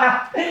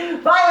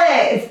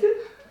 Violet!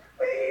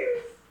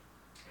 Please.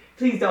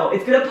 Please don't.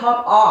 It's gonna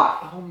pop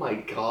off. Oh my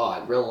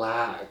God,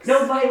 relax.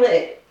 No,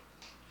 Violet.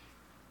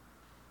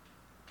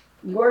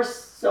 You're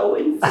so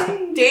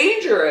insane.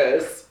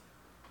 Dangerous.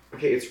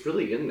 Okay, it's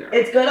really in there.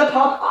 It's gonna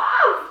pop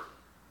off.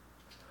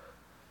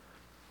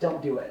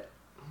 Don't do it.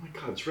 Oh my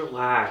God, just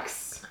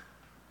relax.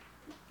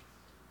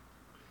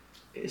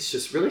 It's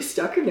just really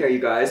stuck in there, you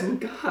guys. Oh my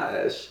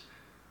gosh.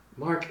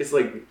 Mark, it's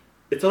like,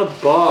 it's not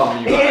a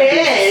bomb, you guys. It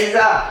is.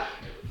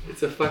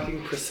 It's a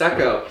fucking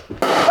Prosecco.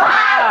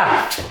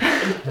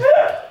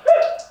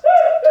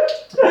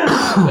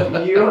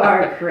 You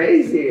are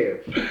crazy.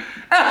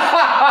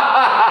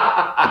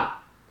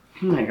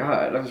 Oh my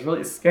God, I was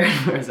really scared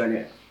for a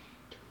second.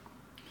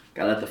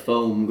 Gotta let the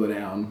foam go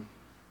down.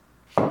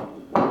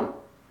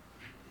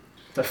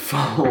 The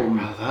foam.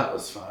 Wow, that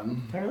was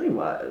fun. That really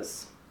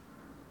was.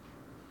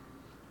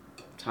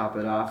 Top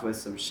it off with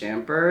some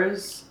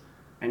champers,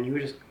 and you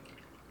would just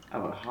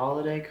have a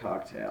holiday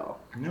cocktail.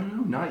 No,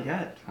 not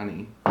yet,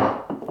 honey.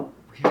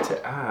 We have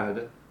to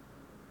add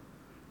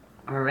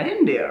A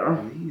reindeer.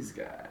 these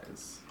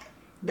guys.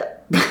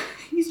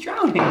 He's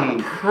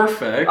drowning.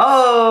 Perfect.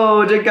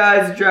 Oh, the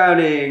guy's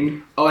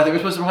drowning. Oh, I think we're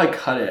supposed to probably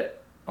cut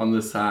it on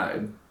the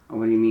side. Oh,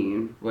 what do you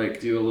mean? Like,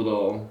 do a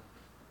little...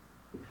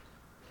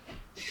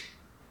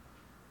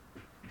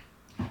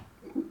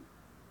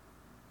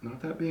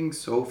 Not that being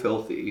so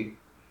filthy.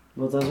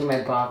 Well, those are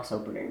my box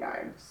opening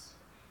knives.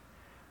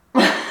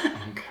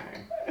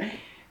 Okay.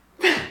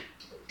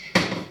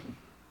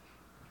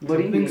 What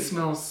do you Something mean?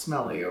 smells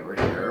smelly over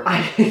here.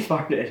 I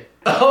farted.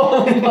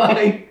 Oh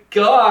my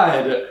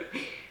God!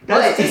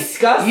 That's What?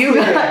 disgusting. You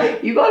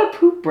got a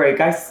poop break.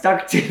 I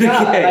stuck to the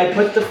Yeah, cake. I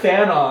put the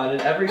fan on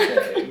and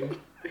everything.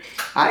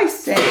 I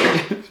say.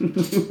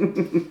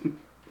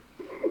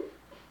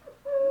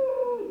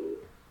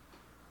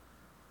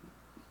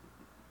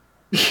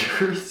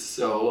 You're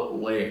so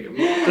lame.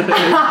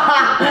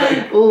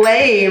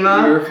 Lame.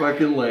 You're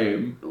fucking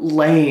lame.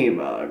 Lame,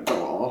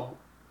 girl.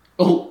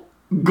 Oh,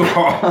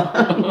 girl.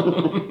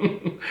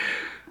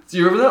 Do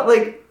you remember that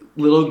like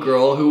little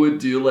girl who would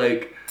do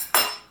like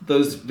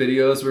those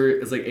videos where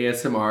it's like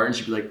ASMR and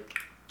she'd be like,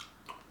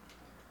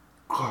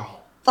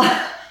 girl.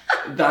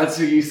 That's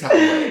who you sound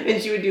like.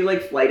 And she would do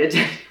like flight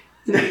attendant.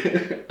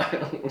 I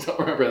don't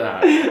remember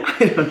that. I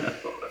don't know.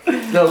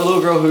 That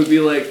little girl who'd be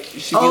like,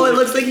 she'd be Oh, like, it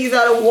looks like he's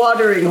at a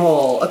watering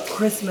hole. A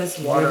Christmas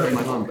watering Am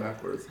I hole. going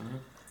backwards, huh?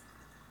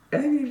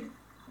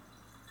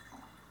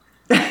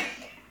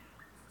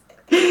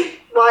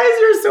 Why is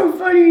yours so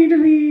funny to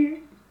me?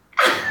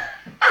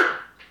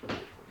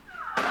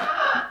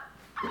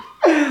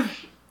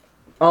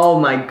 Oh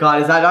my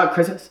God, is that not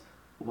Christmas?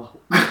 Whoa.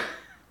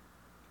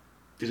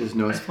 Did his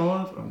nose fall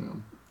off? Oh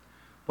no.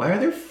 Why are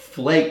there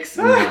flakes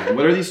in mine?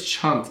 What are these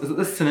chunks? Is it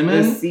the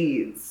cinnamon? The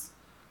seeds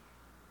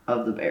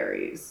of the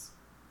berries.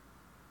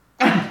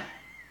 Oh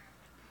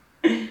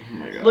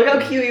my God. Look how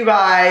cute, you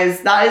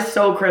guys. That is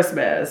so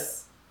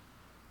Christmas.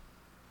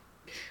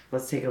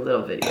 Let's take a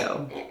little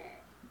video.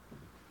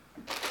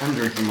 I'm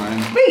drinking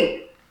mine.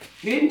 Wait,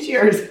 you didn't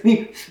cheers.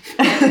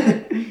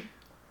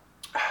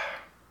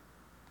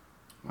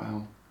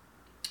 Wow.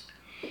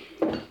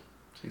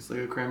 Tastes like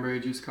a cranberry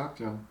juice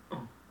cocktail.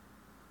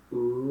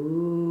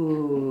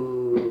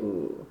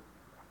 Ooh.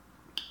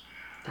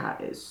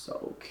 That is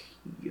so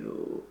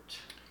cute.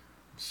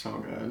 So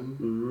good.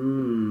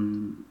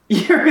 Mmm.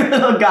 Your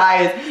little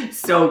guy is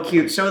so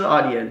cute. Show the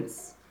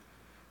audience.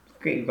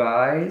 Look at you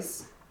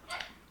guys.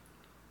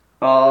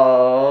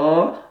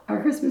 Oh,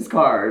 our Christmas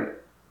card.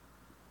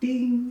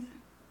 Ding.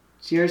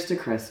 Cheers to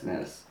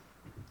Christmas.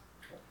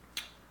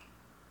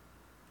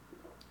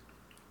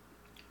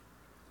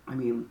 I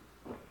mean,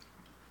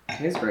 it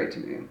tastes great to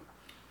me.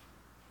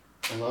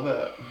 I love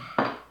it.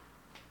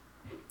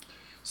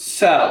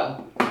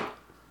 So,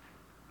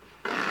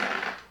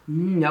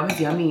 That was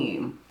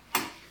yummy.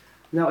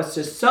 That was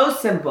just so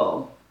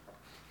simple.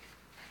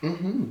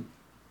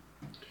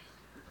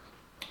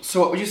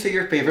 So what would you say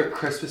your favorite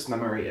Christmas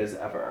memory is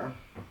ever?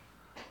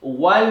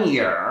 One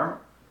year,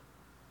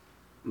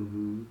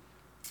 Mm-hmm.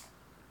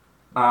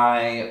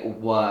 I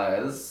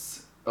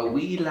was a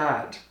wee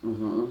lad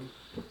Mm-hmm.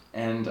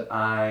 and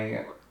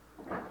I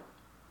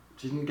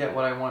didn't get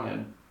what I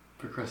wanted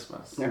for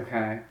Christmas.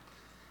 Okay.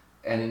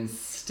 And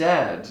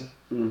instead,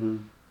 Mm-hmm.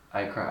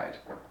 I cried.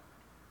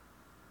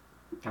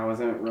 That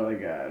wasn't really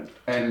good.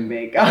 And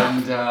Makeup.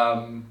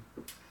 And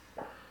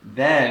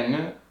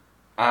then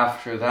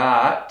after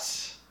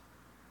that,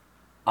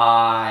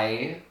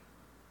 I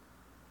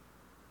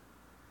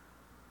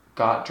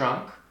got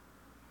drunk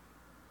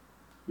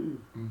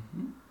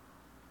Mm-hmm.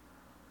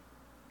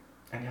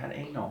 And had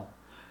anal.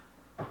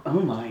 Oh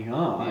my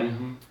god.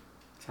 Mm-hmm.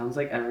 Sounds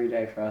like every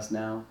day for us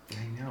now.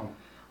 I know.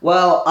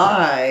 Well,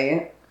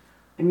 I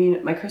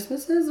mean, my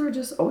Christmases are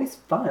just always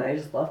fun. I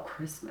just love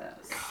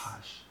Christmas.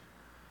 Gosh.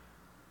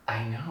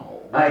 I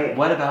know. I-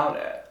 What about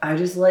it? I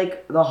just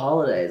like the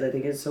holidays. I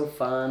think it's so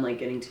fun, like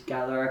getting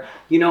together.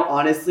 You know,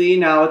 honestly,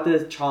 now with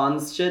the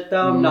trans shit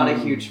though, I'm not a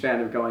huge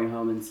fan of going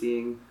home and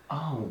seeing.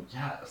 Oh,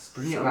 yes.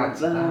 Bring it Some back of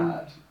to them.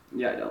 that.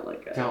 Yeah, I don't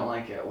like it. Don't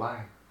like it.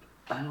 Why?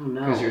 I don't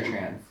know. Because you're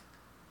trans.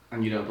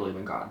 And you don't believe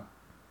in God.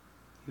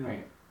 No.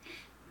 Right.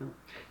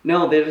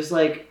 No, they're just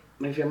like,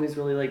 my family's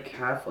really like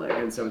Catholic,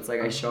 and so it's like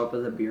I show up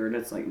with a beard,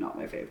 and it's like not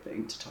my favorite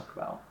thing to talk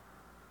about.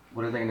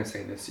 What are they going to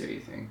say this year, you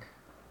think?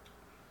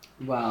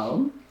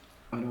 Well,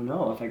 I don't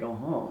know. If I go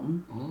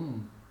home,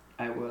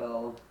 Mm. I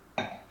will.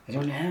 I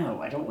don't know.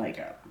 I don't like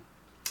it.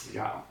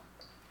 Yeah.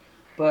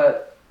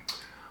 But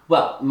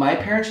Well, my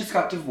parents just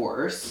got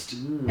divorced,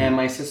 Mm. and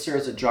my sister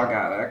is a drug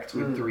addict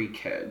with Mm. 3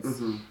 kids.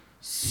 mm-hmm.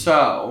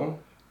 So,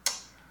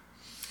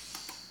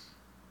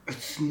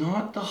 it's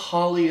not the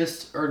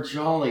holliest or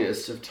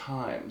jolliest of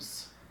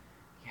times.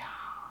 Yeah.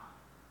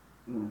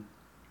 Mm.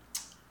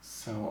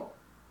 So,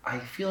 I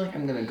feel like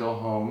I'm gonna go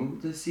home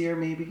this year,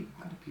 maybe.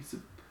 I got a piece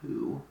of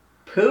poo.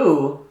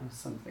 Pooh.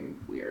 Something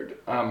weird.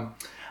 I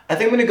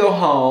think I'm gonna go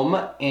home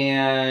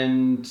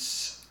and,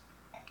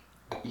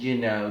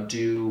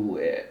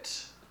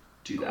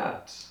 do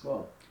that.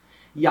 Well,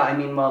 yeah. I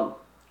mean, well,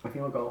 I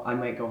think I'll go. I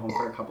might go home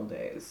for a couple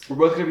days. We're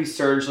both gonna be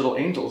Surge little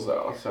angels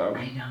though, so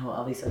I know.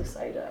 I'll be so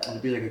excited. it'll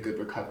be like a good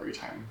recovery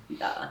time.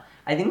 Yeah.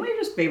 I think my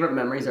just favorite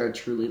memories are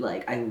truly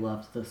like I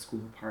loved the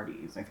school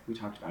parties. I think we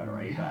talked about it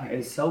already. But Really?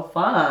 it's so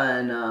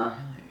fun.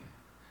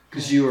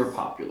 Because you were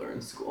popular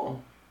in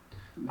school.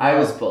 I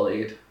was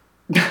bullied.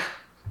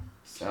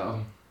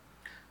 So,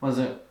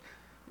 wasn't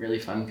really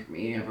fun for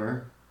me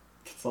ever.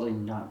 It's totally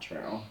not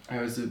true. I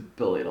was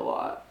bullied a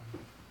lot.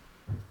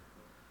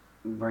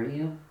 Were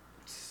you?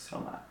 So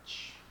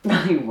much.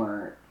 No, you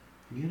weren't.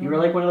 You You were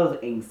like one of those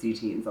angsty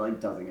teens that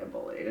like doesn't get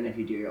bullied, and if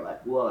you do, you're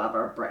like,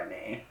 whatever,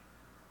 Brittany.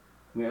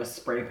 I'm gonna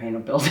spray paint a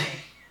building.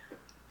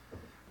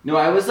 No,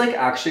 I was like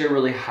actually a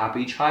really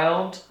happy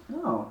child,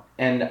 Oh,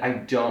 and I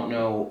don't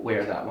know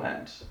where that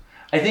went.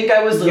 I think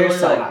I was you're literally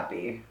so like,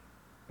 happy.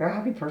 You're a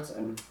happy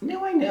person.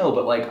 no, I know,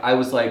 but like I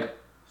was like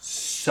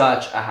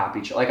such a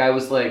happy child. Like I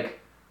was like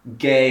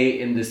gay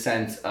in the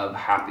sense of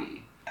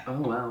happy, Oh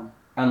wow.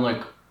 and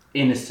like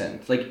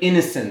innocent, like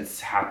innocence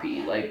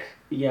happy, like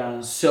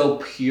Yeah. so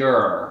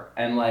pure,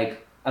 and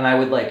I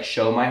would like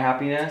show my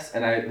happiness,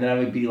 and then I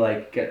would be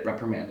like get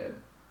reprimanded.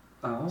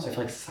 Oh. So I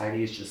feel like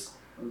society is just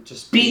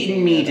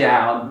beating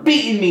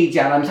beating me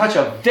down. I'm such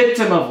a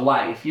victim of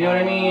life. You know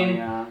what I mean?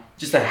 Yeah.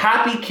 Just a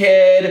happy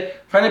kid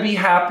trying to be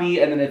happy,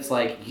 and then it's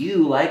like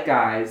you like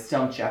guys,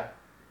 don't you?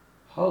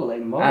 Holy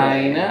moly.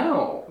 I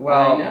know.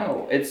 Well- I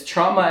know. It's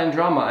trauma and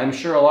drama. I'm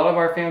sure a lot of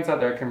our fans out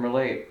there can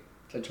relate.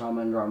 To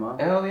trauma and drama.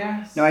 Oh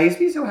yes. No, I used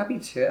to be so happy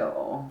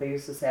too. They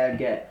used to say I'd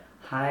get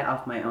high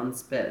off my own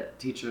spit.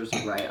 Teachers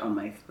would write on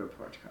my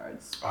report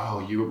cards.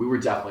 Oh, we were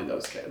definitely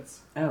those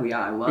kids. Oh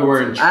yeah, I loved We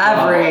were in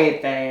trouble.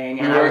 everything,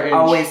 and We I were was in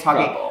always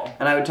talking. trouble.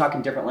 And I would talk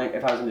in different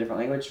if I was in a different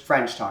language,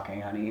 French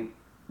talking, honey.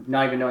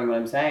 Not even knowing what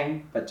I'm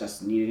saying, but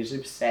just needing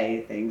to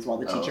say things while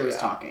the Oh, teacher was yeah.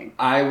 talking.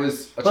 I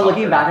was. But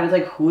looking back, and it's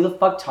like, who the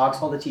fuck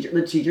talks while the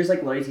teacher's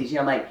like literally teaching?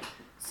 I'm like,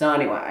 so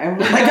anyway,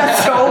 like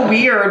that's so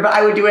weird. But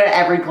I would do it at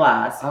every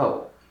class.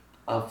 Oh,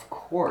 of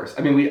course.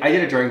 I mean, I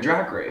did it during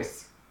Drag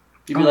Race.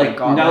 You'd be Oh my like,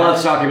 God, not allowed to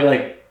man. talk. You'd be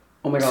like,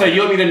 Oh my god. so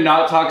you want me to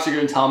not talk? So you're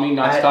gonna tell me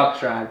not to At talk?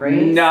 Drag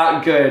Race?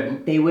 Not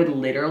good. They would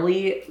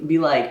literally be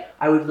like,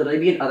 I would literally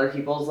be in other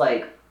people's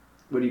like,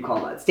 what do you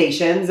call that?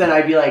 Stations, and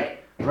I'd be like,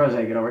 Rose,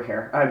 get over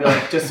here. And I'd be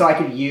like, just so I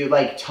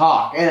could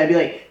talk, and I'd be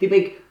like, they'd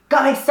be like,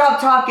 guys,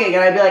 stop talking,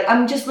 and I'd be like,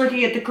 I'm just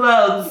looking at the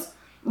clothes.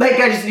 Like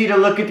I just need to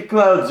look at the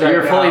clothes. So right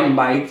you're now." fully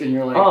mic'd and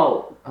you're like,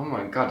 Oh oh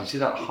my god, did you see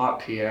that hot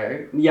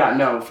PA? yeah,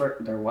 no,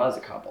 there was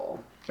a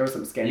couple. There was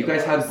some scandals. You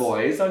guys had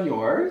boys on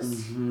yours?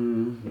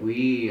 Mm-hmm.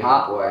 We had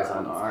Hot boys ones.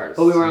 on ours.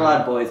 But we weren't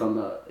allowed boys in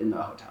the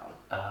hotel.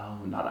 Oh,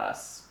 not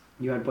us.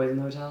 You had boys in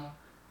the hotel?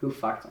 Who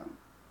fucked them?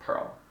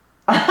 Pearl.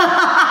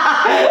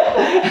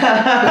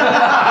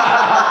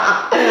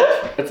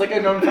 It's like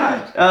a known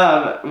fact.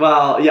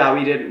 Well, yeah,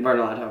 weren't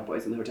allowed to have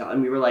boys in the hotel,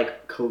 and we were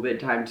like COVID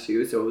time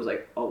too, so it was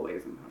like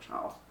always in the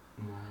hotel.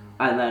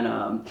 And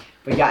then,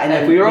 but yeah, and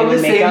then If we were they on would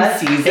the make same us,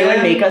 season- they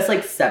would make us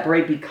like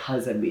separate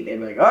because of me. They'd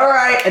be like, all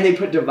right, and they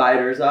put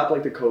dividers up,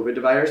 like the COVID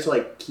dividers, to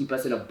like keep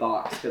us in a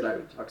box because I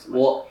would talk so much.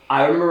 Well,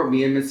 I remember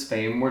me and Miss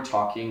Fame were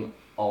talking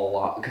a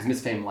lot because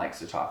Miss Fame likes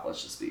to talk.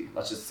 Let's just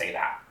say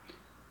that.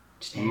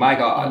 My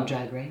God. On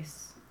Drag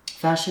Race,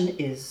 fashion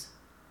is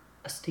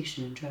a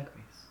station in Drag Race.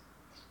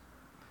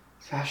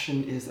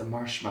 Fashion is a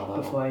marshmallow.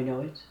 Before I know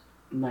it,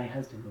 my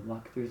husband would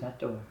walk through that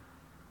door.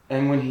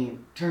 And when he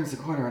turns the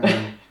corner and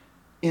I'm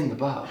in the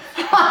buff.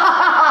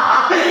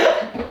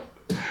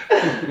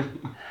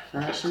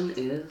 Fashion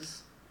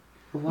is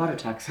a water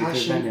taxi to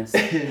Fashion Venice.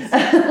 is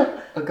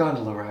a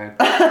gondola ride.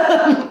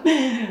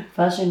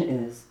 Fashion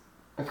is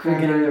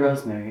Forgetting the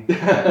rosemary.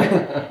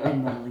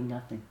 And muddling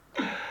nothing.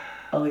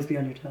 Always be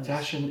on your toes.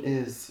 Dashin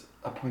is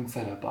a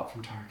poinsettia bought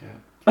from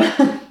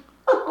Target.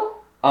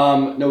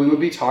 No, we would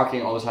be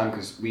talking all the time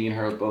because we and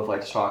her both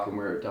like to talk, and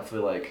we're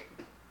definitely like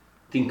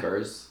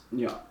thinkers.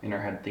 Yeah. In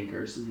our head,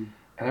 thinkers. Mm-hmm.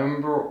 And I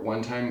remember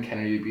one time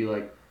Kennedy would be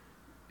like,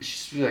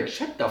 she'd be like,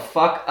 "Shut the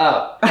fuck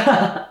up,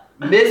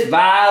 Miss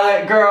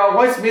Violet, girl.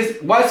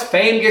 What's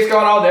fame gets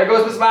going on? There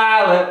goes Miss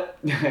Violet."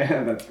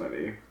 That's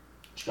funny.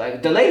 She's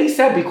like, "The lady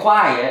said be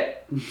quiet."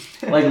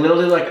 Like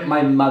literally, like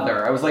my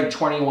mother. I was like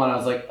 21. I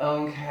was like,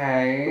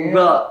 okay.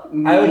 Well,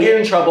 I would get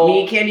in trouble.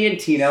 Me, Candy, and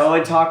Tino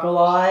would talk a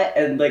lot,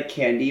 and like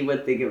Candy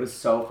would think it was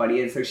so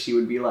funny, and so she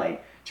would be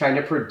like trying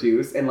to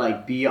produce and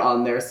like be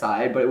on their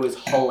side, but it was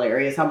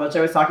hilarious how much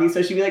I was talking.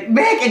 So she'd be like,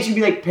 "Mick," and she'd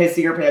be like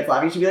pissing her pants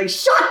laughing. She'd be like,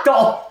 "Shut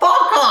the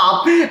fuck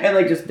up," and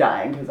like just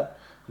dying because it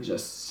was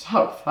just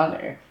so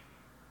funny.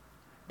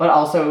 But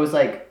also it was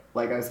like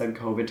I said,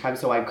 COVID time,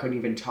 so I couldn't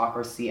even talk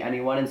or see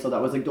anyone, and so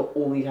that was like the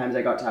only times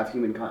I got to have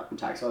human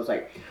contact. So I was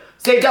like,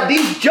 saved up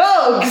these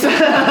jokes, and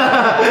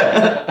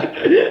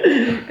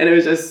it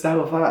was just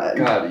so fun.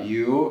 God,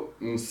 you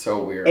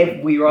so weird.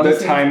 If we were on the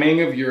same,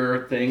 timing of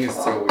your thing is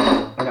so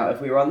weird. I know, if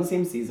we were on the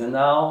same season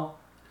though,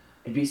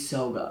 it'd be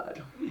so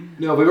good.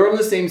 No, if we were on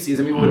the same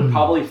season, we would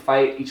probably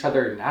fight each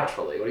other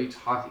naturally. What are you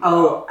talking about?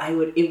 Oh, I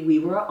would if we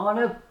were on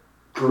a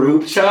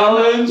Group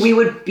challenge? we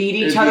would beat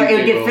each It'd other. be It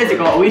would get takeover.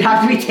 physical. We'd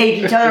have to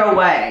take each other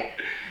away.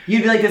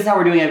 You'd be like, "This is how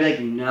we're doing it." I'd be like,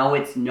 "No,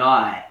 it's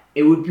not."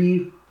 It would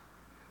be.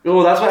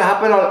 No, that's what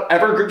happened on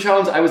every group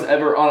challenge I was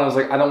ever on. I was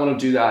like, I don't want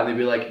to do that. And they'd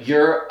be like,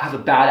 you have a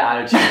bad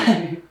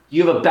attitude.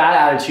 You have a bad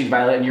attitude,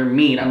 Violet, and you're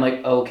mean. I'm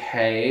like,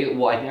 okay,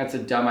 well, I think that's a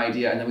dumb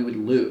idea. And then we would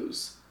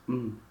lose.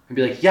 Mm. I'd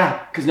be like,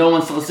 yeah, because no one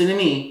wants to listen to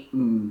me.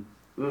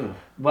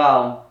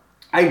 Well,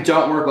 I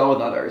don't work well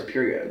with others,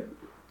 period.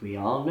 we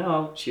all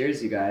know.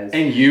 Cheers, you guys.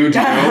 And you do?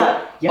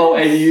 Yes. Oh,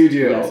 and you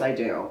do? Yes, I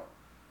do.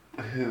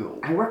 Who?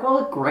 I work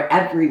well with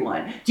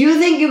everyone. Do you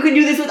think you could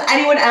do this with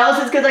anyone else?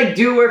 It's because I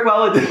do work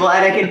well with people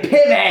and I can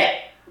pivot.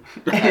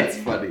 That's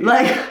funny.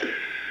 Like,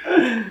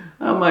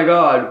 oh my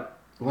god.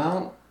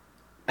 Well,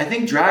 I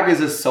think drag is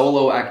a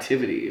solo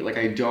activity. Like,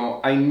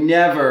 I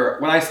never,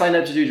 when I signed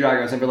up to do drag,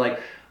 I was never like,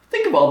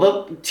 think of all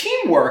the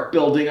teamwork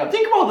building up.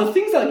 Think of all the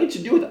things that I get to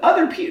do with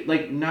other people.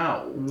 Like,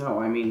 no. No,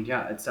 I mean,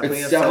 yeah, it's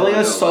definitely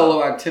a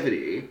solo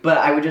activity. But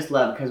I would just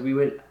love, because we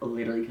would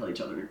literally kill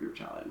each other in a group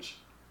challenge.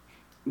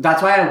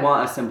 That's why I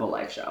want a simple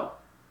life show.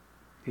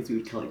 Because we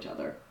would kill each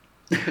other.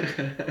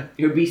 It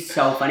would be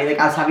so funny, like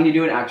us having to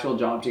do an actual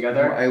job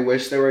together. I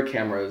wish there were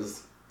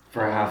cameras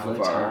for half all of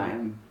the our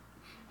time.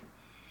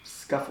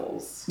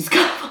 scuffles.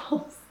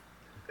 Scuffles.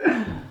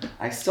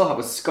 I still have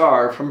a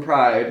scar from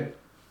Pride.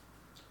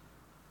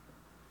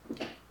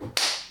 I'm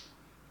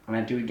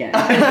gonna do it again.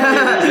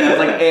 I was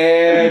like,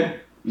 and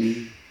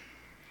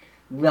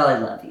Well, I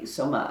love you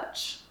so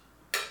much.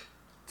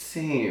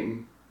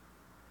 same.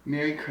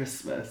 Merry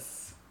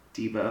Christmas,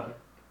 Diva.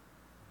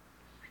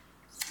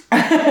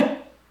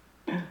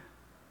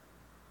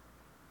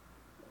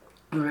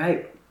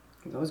 Alright.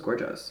 That was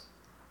gorgeous.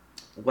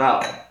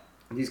 Wow.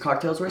 These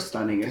cocktails were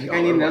stunning. I think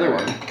I need another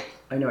one.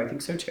 I know, I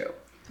think so too.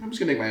 I'm just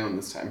gonna make my own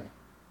this time.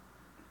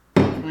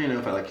 I don't even know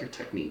if I like your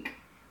technique.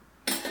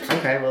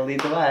 Okay, well, lead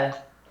the way.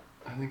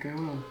 I think I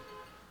will.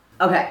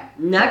 Okay,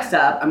 next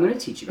up, I'm going to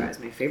teach you guys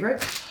my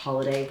favorite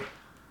holiday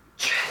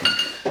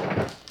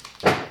trick.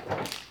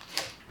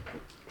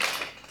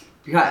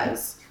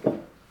 Because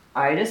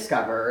I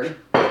discovered,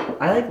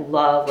 I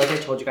love, like I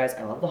told you guys,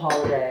 I love the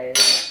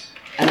holidays.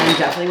 And I'm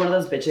definitely one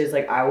of those bitches,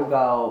 like I will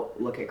go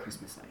look at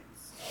Christmas lights.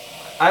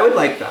 I would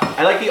like that.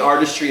 I like the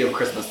artistry of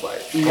Christmas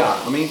lights. Yeah.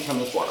 Hold on, let me turn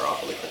this water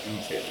off really quick.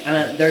 And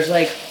then there's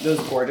those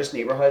gorgeous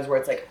neighborhoods where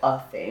it's a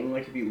thing,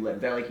 like if you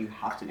live there, you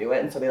have to do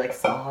it. And so they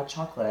sell hot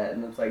chocolate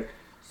and it's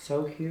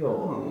so cute.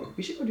 Oh.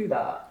 We should go do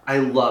that. I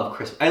love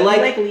Christmas. I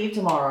I leave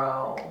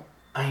tomorrow.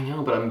 I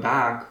know, but I'm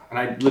back. And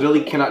I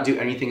literally cannot do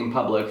anything in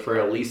public for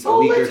at least a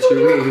Oh, week or let's go 2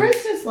 do a weeks.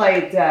 Christmas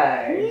light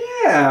day.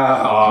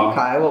 Yeah.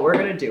 Okay, well we're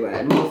gonna do it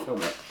and we'll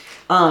film it.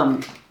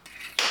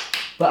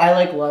 But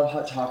I love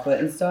hot chocolate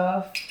and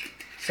stuff.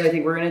 So I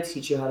think we're gonna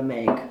teach you how to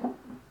make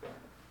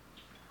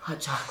hot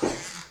chocolate.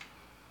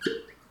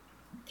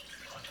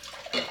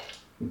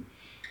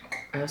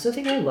 I also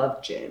think I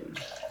love gin.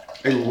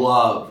 I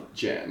love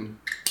gin.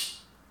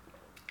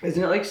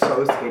 Isn't it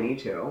so skinny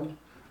too?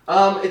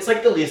 It's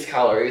the least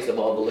calories of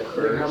all the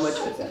liquors. How much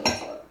is it?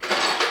 Let's look.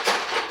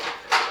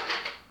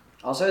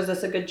 Also, is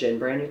this a good gin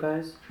brand, you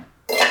guys?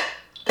 I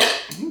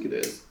think it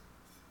is.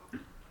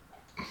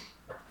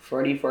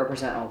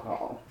 44%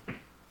 alcohol.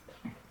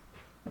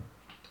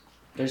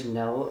 There's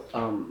no,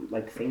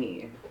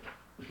 thingy.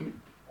 I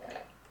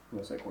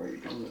was where are you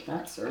going with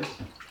that, sir?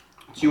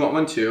 Do you want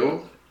one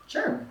too?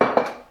 Sure.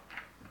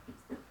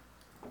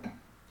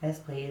 Yes,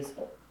 please.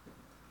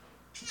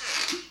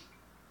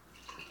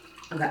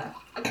 Okay.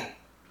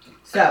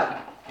 So,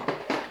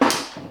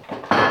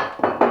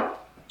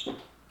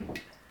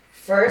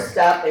 first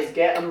up is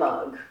get a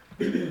mug.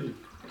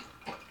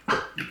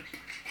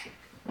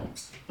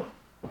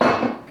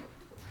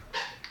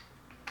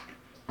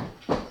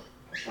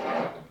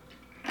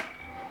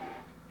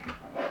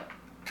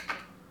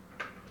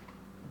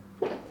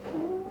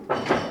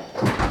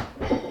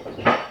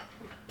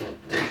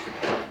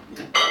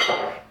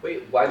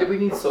 Why did we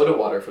need soda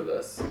water for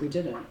this? We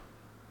didn't.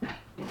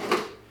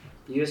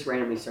 You just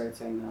randomly started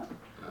saying that.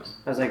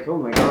 I was like, oh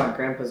my god,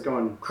 Grandpa's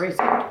going crazy.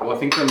 Well, I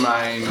think for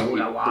mine, Soda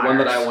the one waters.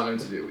 that I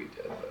wanted to do, we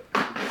did.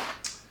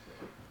 But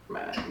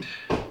mind.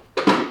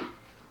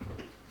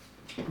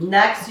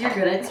 Next, you're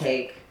gonna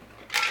take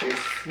your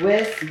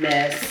Swiss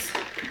Miss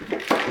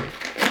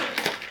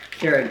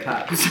Keurig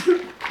cups.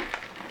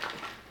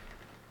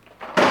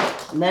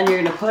 And then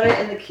you're gonna put it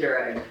in the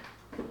Keurig.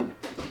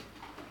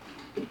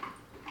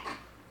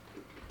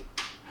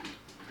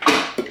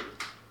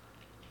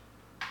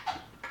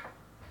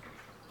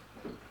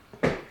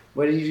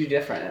 What did you do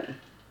different?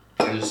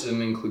 I just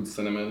didn't include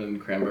cinnamon and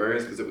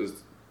cranberries because it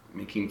was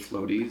making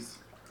floaties.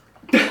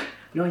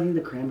 No, I think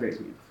the cranberries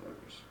made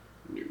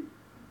the floaters.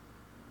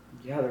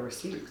 Yeah, there were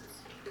seeds.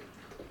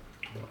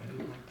 Oh, I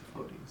didn't like the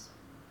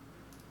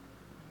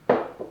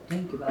floaties.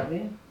 Thank you,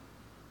 Bobby.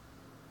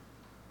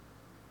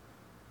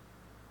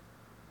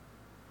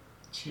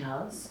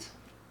 Cheers.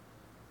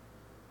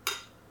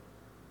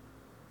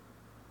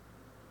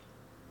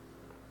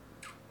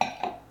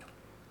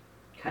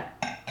 Okay.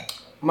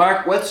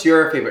 Mark, what's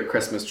your favorite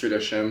Christmas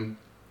tradition?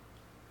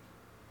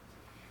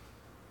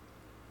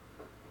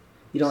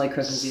 You don't like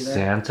Christmas either?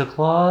 Santa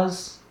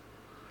Claus?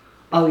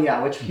 Oh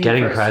yeah, which came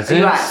Getting first? presents?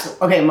 You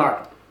asked- Okay,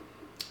 Mark.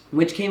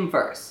 Which came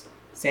first?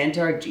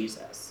 Santa or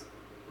Jesus?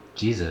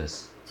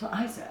 Jesus. That's what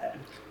I said.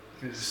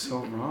 This is so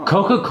wrong.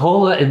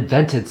 Coca-Cola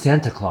invented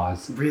Santa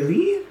Claus.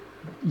 Really?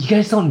 You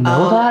guys don't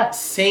know that?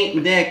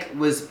 Saint Nick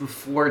was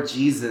before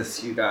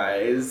Jesus, you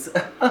guys.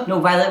 No,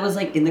 Violet was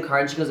like in the car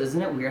and she goes,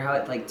 isn't it weird how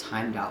it like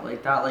timed out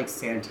like that? Like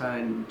Santa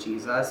and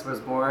Jesus was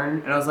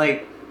born? And I was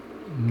like,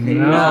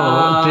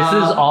 No,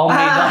 this is all made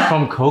up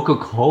from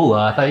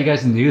Coca-Cola. I thought you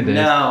guys knew this.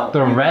 No,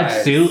 The you red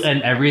guys. suit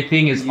and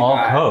everything is You all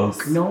guys.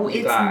 Coke. no,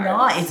 it's Guys.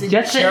 not. It's a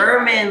Yes, it-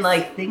 German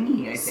like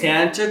thingy, I think.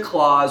 Santa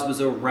Claus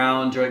was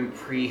around during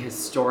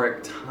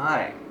prehistoric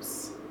times.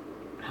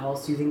 How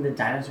else do you think the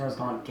dinosaurs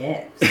got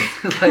gifts?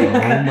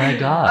 Oh my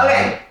god.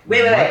 Okay,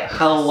 wait.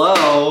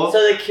 Hello. So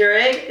the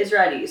Keurig is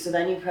ready. So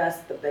then you press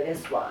the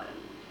biggest one.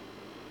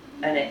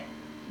 And it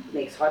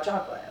makes hot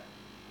chocolate.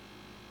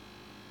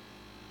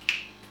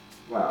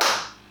 Wow.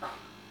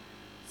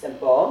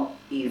 Simple,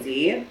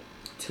 easy,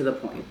 to the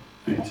point.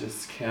 I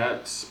just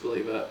can't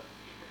believe it.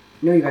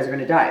 No, you guys are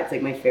gonna die. It's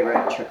like my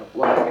favorite trick of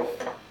life.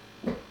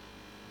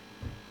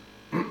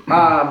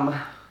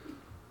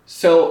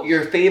 So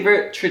your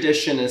favorite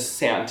tradition is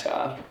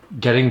Santa.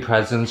 Getting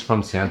presents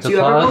from Santa Do you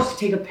ever Claus? go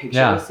take a picture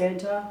Yeah. with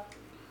Santa?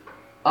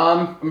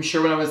 I'm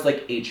sure when I was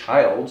like a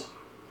child.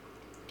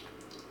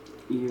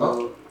 You...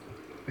 Oh.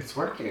 It's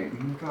working.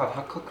 Oh my god,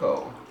 hot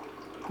cocoa.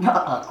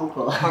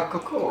 Cool. Hot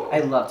cocoa. I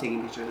love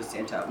taking pictures of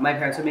Santa. My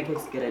parents would make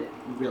us get it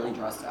really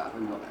dressed up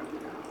and go there.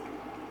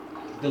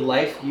 The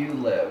life you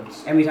lived.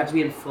 And we'd have to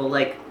be in full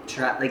like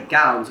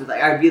gowns with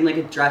like I'd be in like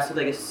a dress with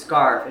like a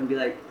scarf and be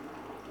like,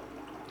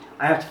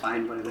 I have to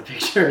find one of the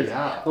pictures.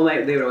 Yeah. Well,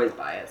 they would always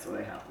buy it, so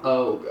they have one.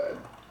 Oh, good.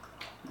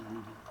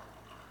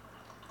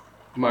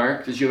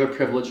 Mark, did you have a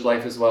privileged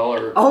life as well,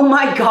 or? Oh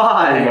my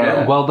god!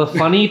 Yeah. Well, the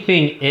funny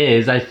thing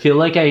is, I feel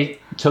like I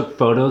took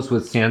photos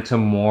with Santa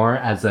more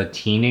as a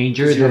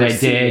teenager than I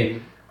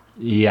did.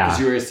 Yeah. Because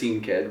you were a scene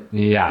kid.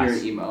 Yeah. You're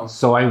an emo.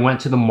 So I went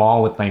to the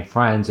mall with my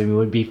friends and we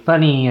would be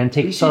funny and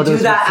take We should photos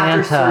do that with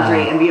after Santa.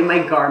 surgery and be in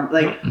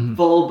my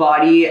full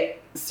body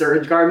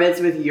surge garments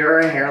with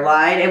your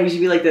hairline, and we should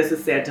be like, this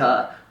is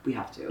Santa. We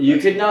have to. You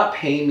could not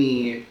pay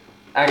me.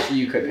 Actually,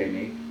 you could pay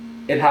me.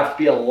 It'd have to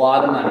be a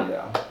lot of money,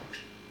 though.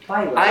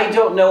 Violet. I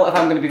don't know if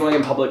I'm going to be going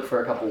in public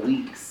for a couple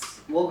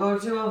weeks. We'll go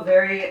to a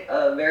very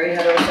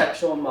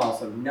heterosexual mall,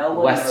 so no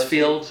one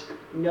Westfield. knows.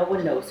 No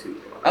one knows who you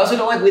are. I also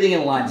don't like waiting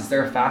in lines. Is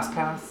there a fast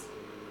pass?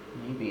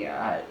 Maybe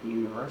at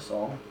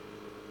Universal.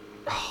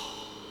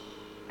 I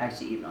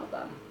actually emailed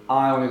them.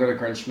 I want to go to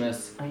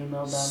Grinchmas I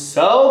emailed them.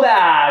 so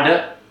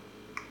bad.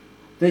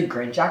 The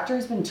Grinch actor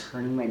has been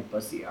turning my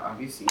pussy out.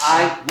 Have you seen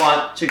I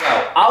want to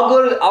go. I'll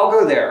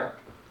go there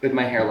with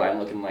my hairline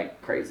looking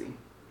like crazy.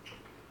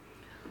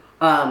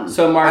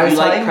 So I Mark, was you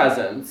like telling-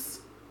 presents.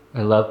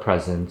 I love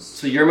presents.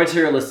 So you're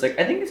materialistic.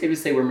 I think it's safe to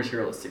say we're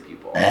materialistic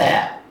people.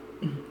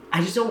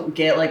 I just don't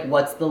get like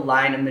what's the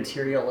line of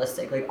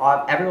materialistic. Like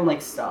everyone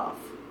likes stuff.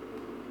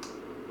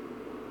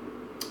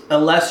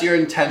 Unless you're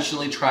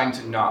intentionally trying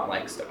to not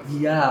like stuff.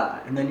 Yeah,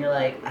 and then you're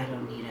like, I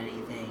don't need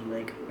anything.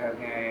 Like,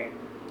 okay,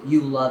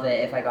 you love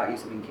it if I got you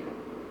something cute.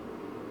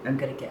 I'm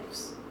good at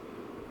gifts.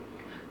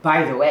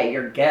 By the way,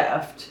 your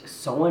gift,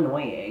 so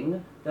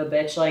annoying. The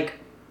bitch, like,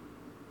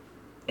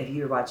 if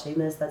you're watching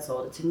this that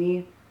sold it to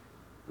me,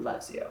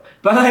 loves you.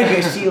 But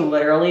like, she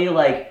literally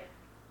like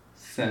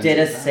did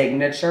a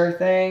signature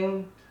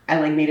thing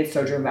and like made it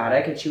so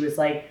dramatic, and she was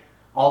like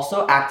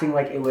also acting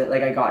like it was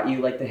like I got you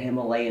like the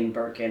Himalayan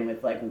Birkin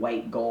with like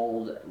white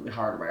gold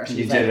hardware. She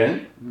You was like,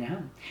 didn't?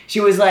 no. She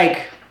was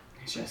like,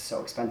 it's just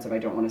so expensive. I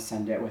don't want to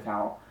send it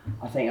without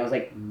a thing. I was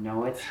like,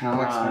 no, it's How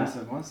not.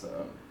 expensive was it?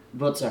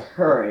 Well, to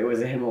her, it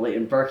was a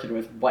Himalayan Birkin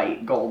with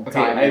white gold.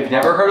 Okay, diamond I've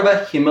never heard of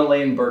hardware. a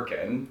Himalayan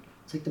Birkin.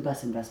 It's like the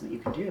best investment you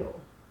could do.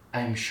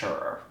 I'm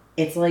sure.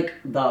 It's like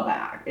the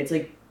bag. It's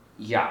like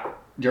Yeah.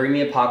 During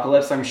the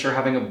apocalypse, I'm sure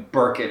having a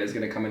Birkin is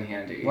gonna come in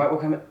handy. what will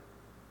come?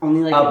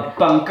 Only like A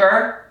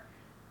bunker?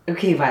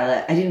 Okay,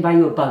 Violet. I didn't buy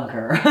you a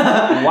bunker.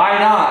 Why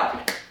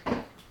not?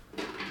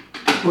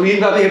 Well, you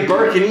didn't buy me a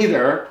Birkin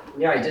either.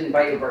 Yeah, I didn't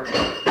buy you a Birkin.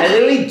 I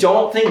literally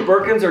don't think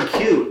Birkins are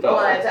cute though.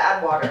 Well, I had to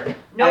add water.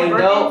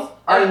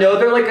 I know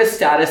they're like a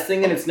status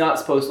thing and it's not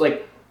supposed to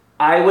like.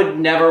 I would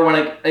never want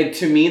to like.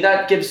 To me,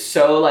 that gives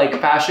so like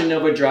Fashion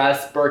Nova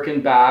dress,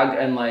 Birkin bag,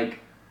 and like,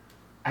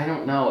 I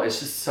don't know. It's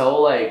just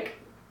so like,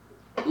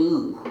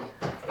 ooh.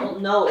 Well,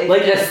 no.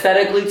 Like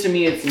aesthetically, to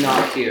me, it's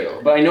not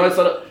cute. But I know it's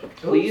not.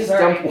 Please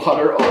dump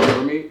water all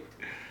over me.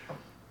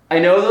 I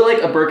know that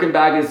like a Birkin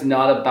bag is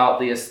not about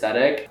the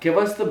aesthetic. Give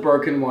us the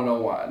Birkin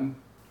 101.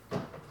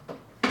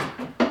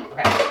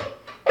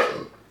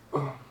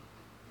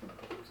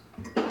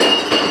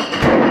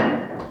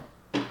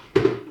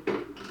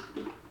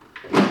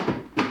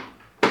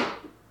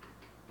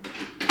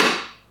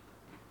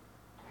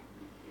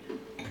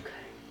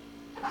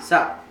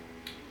 So,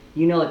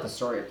 you know like the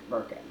story of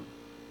Birkin.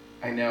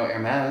 I know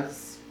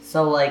Hermes.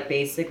 So like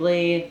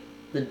basically,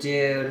 the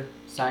dude,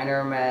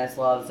 Steiner Hermes,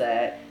 loves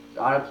it.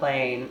 On a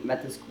plane,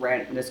 met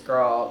this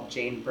girl,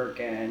 Jane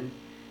Birkin,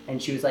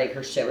 and she was like,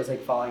 her shit was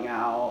like falling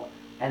out,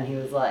 and he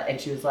was like, and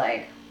she was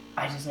like,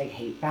 I just like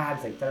hate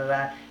bags, like da da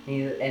da,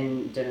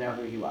 and didn't know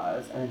who he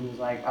was, and then he was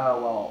like,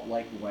 oh well,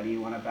 like what do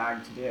you want a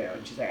bag to do?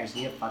 And she's like, I just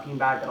need a fucking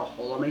bag that'll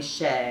hold all my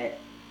shit,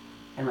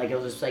 and like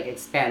it'll just like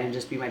expand and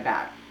just be my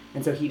bag.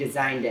 And so he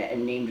designed it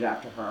and named it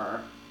after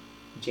her,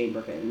 Jane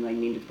Birkin, and like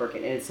named it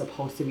Birkin, and it's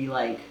supposed to be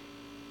like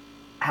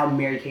how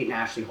Mary-Kate and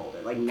Ashley hold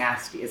it, like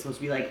nasty. It's supposed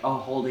to be like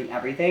holding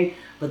everything,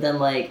 but then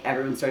like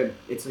everyone started.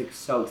 It's like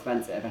so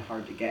expensive and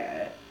hard to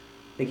get.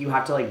 Like you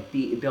have to like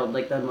build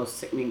like the most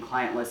sickening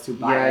client list to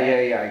buy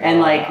it. Yeah. And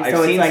like I've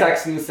so seen it's like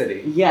Sex in the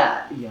City.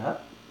 Yeah.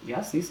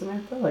 See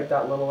Samantha, like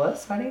that little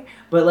list, honey.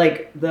 But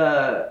like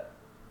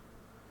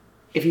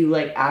if you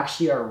like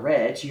actually are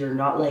rich, you're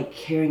not like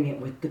carrying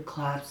it with the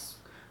clasps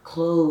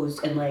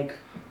closed and like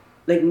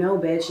no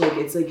bitch, like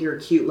it's like your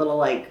cute little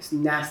like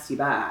nasty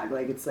bag,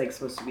 like it's like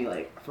supposed to be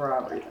like for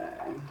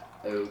everything.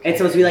 Okay. It's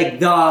supposed to be like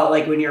the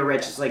like when you're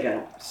rich it's like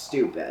a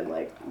stupid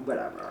like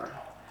whatever,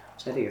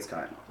 which I think is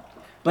kind.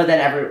 But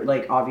then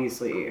like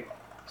obviously,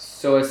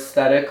 so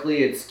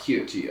aesthetically it's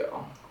cute to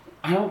you.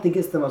 I don't think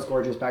it's the most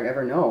gorgeous bag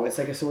ever. No, it's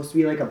like it's supposed to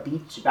be like a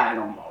beach bag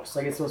almost.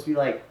 Like it's supposed to be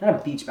like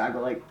not a beach bag,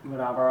 but like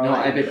whatever. No,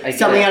 like, I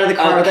something out of the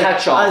car with like,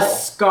 catch-all. a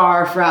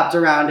scarf wrapped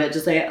around it,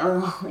 just like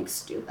like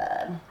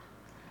stupid.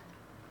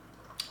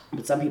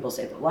 But some people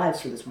save their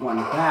lives for this one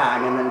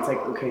bag, and then it's like,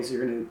 okay, so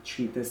you're gonna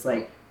treat this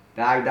like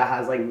bag that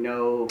has like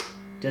no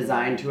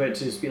design to it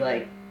to just be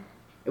like,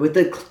 with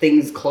the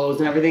things closed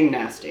and everything,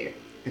 nasty.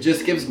 It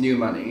just gives new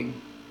money.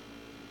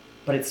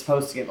 But it's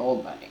supposed to give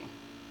old money.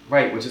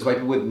 Right, which is why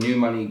people with new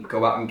money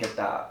go out and get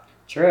that.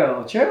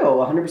 True,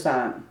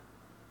 100%.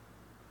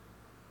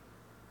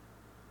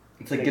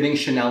 It's like getting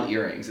Chanel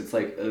earrings. It's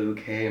like,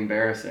 okay,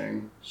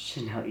 embarrassing.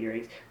 Chanel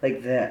earrings.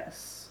 Like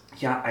this.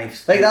 Yeah, I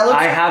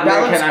have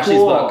Mary-Kate and Ashley's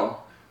book.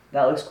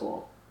 That looks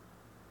cool.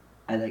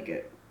 I like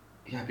it.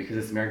 Yeah, because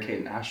it's Mary-Kate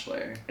and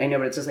Ashley. I know,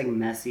 but it's just like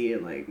messy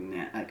and like,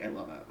 like I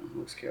love it. It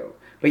looks cute.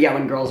 But yeah,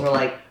 when girls are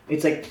like,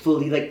 it's like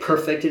fully like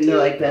perfect and they're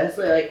like this,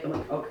 they're like, I'm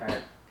like, okay.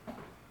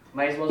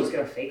 Might as well just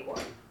get a fake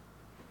one.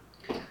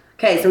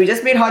 Okay, so we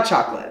just made hot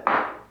chocolate.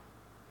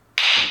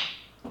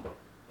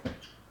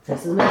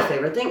 This is my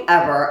favorite thing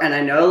ever, and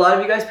I know a lot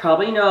of you guys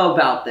probably know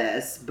about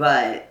this,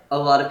 but a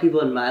lot of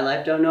people in my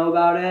life don't know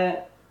about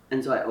it,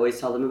 and so I always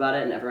tell them about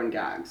it, and everyone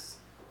gags.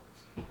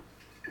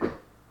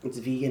 It's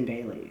vegan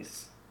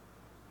Baileys.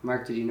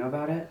 Mark, did you know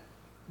about it?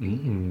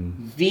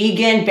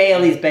 Vegan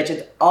Baileys, bitch.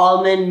 It's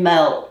almond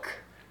milk.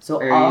 So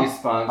Are you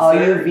sponsored? all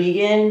you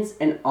vegans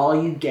and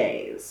all you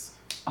gays.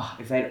 Oh,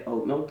 if I had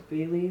oat milk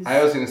Baileys.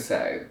 I was gonna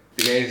say,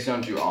 the gays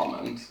don't do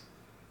almond.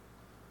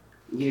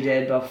 You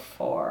did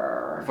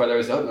before. Before there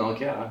was oat milk,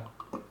 yeah.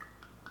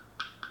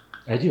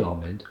 I do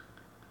almond.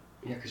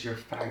 Yeah, because you're a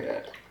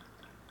faggot.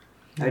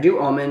 I do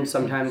almond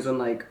sometimes when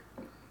like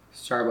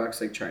Starbucks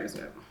like tries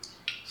it.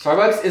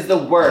 Starbucks is the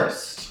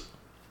worst.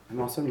 I'm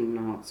also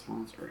not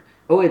sponsored.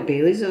 Oh, wait,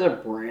 Baileys is a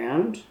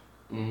brand?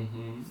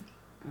 Mm-hmm.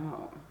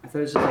 Oh, I thought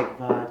it was just like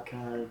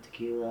vodka,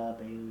 tequila,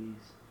 Baileys.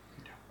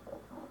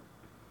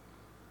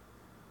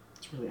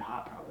 It's really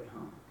hot probably,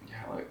 huh?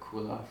 Yeah, like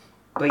cool off.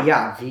 But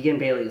yeah, vegan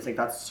Baileys, like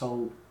that's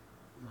so,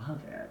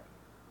 love it.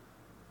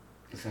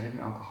 Is that even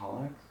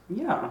alcoholic?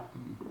 Yeah.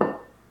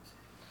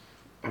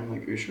 I'm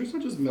like, are you sure it's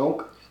not just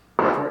milk?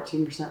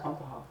 14%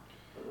 alcohol.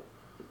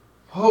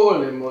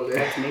 Holy moly.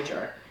 That's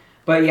nature.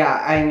 But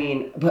yeah, I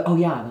mean, but oh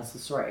yeah, that's the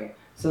story.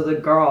 So the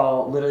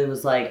girl literally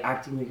was like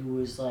acting like it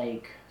was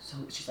like, so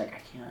she's like,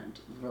 I can't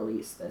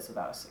release this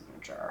without a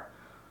signature.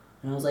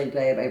 And I was like,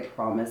 babe, I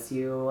promise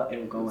you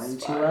it'll go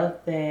into a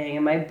thing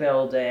in my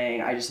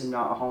building. I just am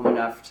not home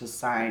enough to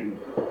sign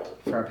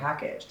for a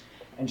package.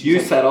 And she's You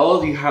like,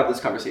 settled? You have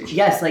this conversation?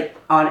 yes, like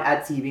on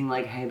Etsy being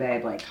like, hey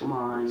babe, like come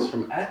on. It's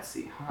from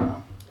Etsy,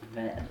 huh?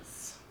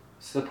 This.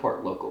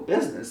 support local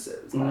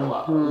businesses. I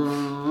love.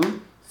 Mhm.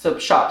 So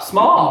shop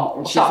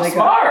small, She's shop like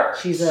smart.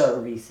 She's a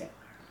reseller.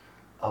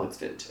 Oh, it's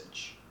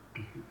vintage.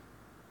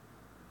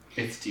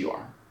 It's Dior.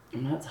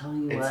 I'm not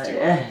telling you It's what Dior.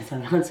 it is.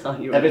 I'm not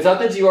telling you If what it's not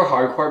the Dior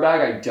hardcore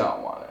bag, I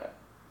don't want it.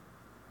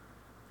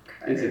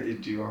 it Is is.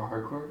 it the Dior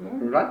hardcore bag?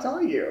 I'm not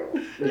telling you.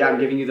 Yeah, I'm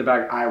giving you the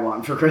bag I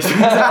want for Christmas.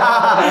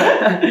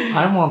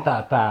 I want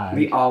that bag.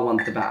 We all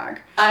want the bag.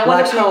 I Well,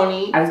 want actually, a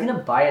pony. I was gonna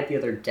buy it the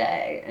other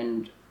day,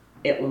 and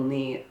it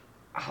only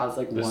has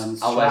like one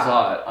strap. Oh, I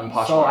saw it on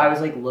Poshmark. So I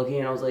was like looking,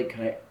 and I was like,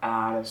 "Could I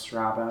add a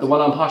strap?" And I was the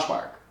like, one on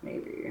Poshmark.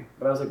 maybe.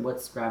 But I was like,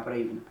 "What strap would I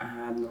even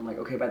add?" And I'm like,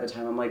 "Okay." By the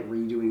time I'm like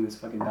redoing this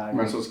fucking bag,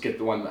 We're supposed to get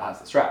the one that has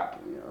the strap.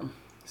 yeah.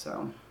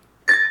 So.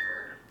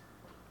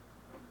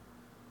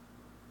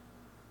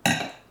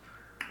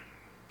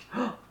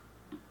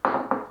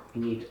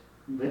 We need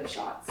lip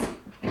shots.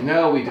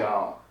 No, we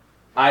don't.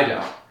 I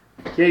don't.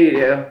 Yeah, you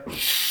do.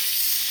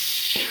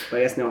 But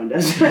I guess no one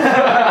does.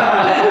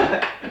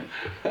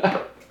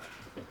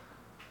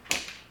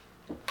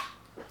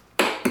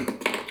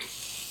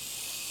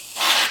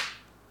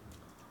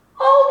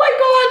 Oh my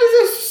god, this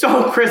is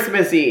so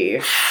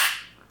Christmassy.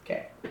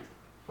 Okay.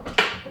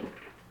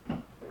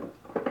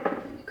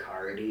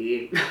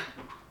 Cardi.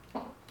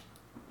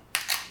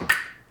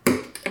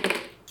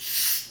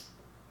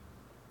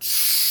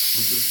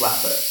 Just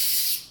slap it.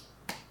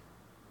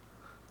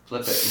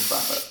 Flip it and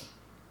slap it.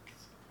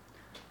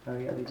 Oh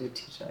yeah, they did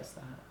teach us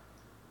that.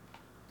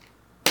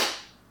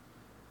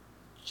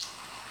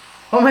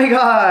 Oh my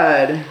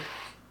god!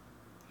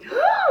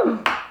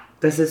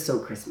 This is so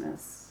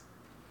Christmas.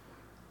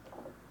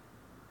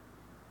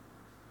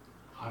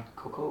 Hot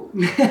cocoa.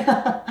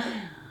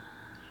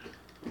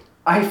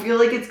 I feel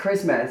like it's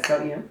Christmas,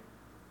 don't you?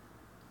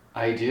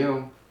 I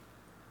do.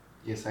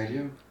 Yes, I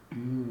do.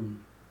 Mm.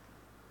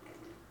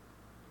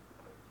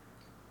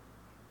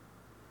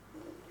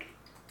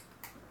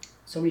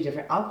 So many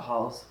different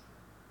alcohols.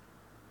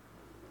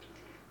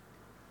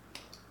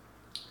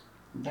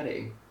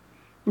 Nutty.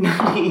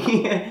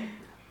 mm.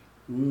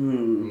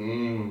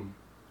 Mmm.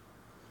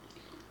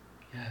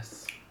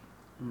 Yes.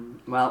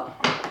 Well,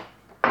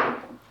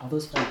 all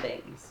those fun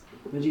things.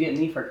 What did you get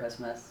me for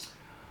Christmas?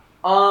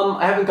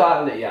 I haven't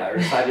gotten it yet or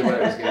decided what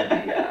it was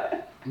gonna be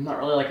yet. I'm not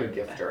really like a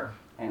gifter.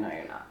 I know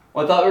you're not.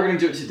 Well, I thought we were gonna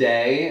do it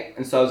today,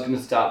 and so I was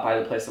gonna stop by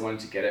the place I wanted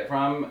to get it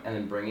from and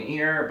then bring it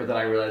here. But then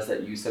I realized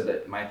that you said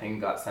that my thing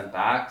got sent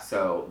back,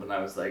 so then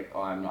I was like,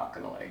 oh, I'm not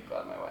gonna like go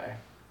out of my way.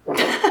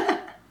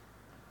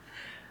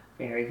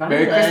 Very fun.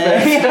 Merry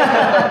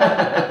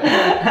Christmas.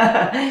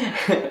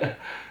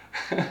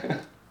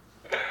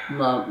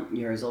 Mom,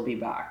 yours will be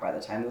back by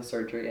the time the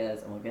surgery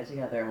is, and we'll get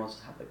together and we'll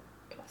just have the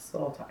best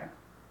little time.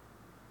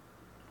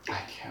 I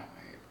can't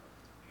wait.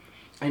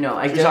 I know.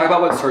 I Should we talk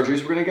about what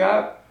surgeries we're gonna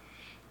get?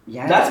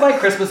 Yeah. That's my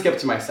Christmas gift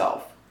to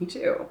myself. Me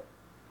too.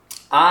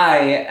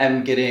 I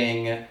am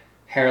getting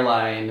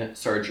hairline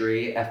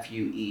surgery,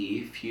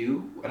 FUE,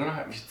 FUE. I don't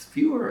know if it's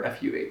FUE or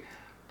FUE,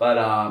 but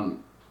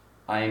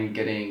I'm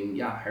getting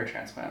hair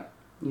transplant.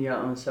 Yeah,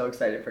 I'm so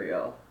excited for you.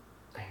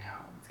 I know.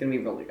 It's gonna be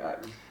really good.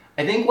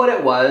 I think what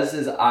it was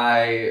is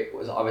I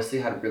was obviously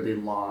had really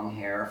long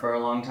hair for a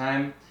long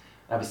time.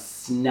 I was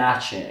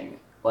snatching.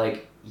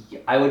 Like,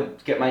 I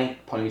would get my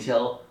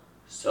ponytail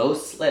so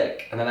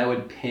slick, and then I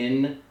would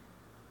pin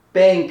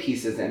bang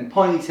pieces and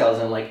ponytails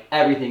and like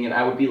everything, and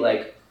I would be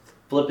like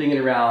flipping it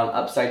around,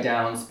 upside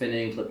down,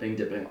 spinning, flipping,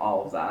 dipping,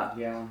 all of that.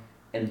 Yeah.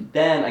 And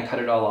then I cut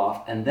it all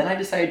off, and then I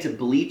decided to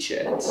bleach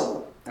it.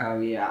 Oh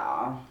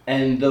yeah.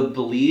 And the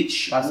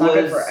bleach That's was, not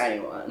good for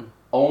anyone.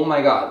 oh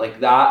my god, like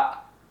that.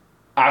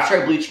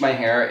 After I bleached my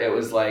hair, it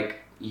was like,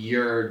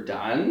 you're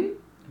done,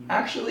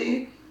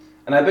 actually.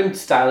 And I've been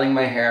styling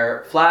my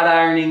hair, flat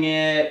ironing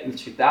it in the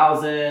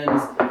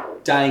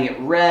 2000s, dyeing it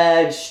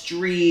red,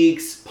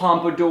 streaks,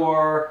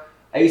 pompadour.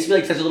 I used to be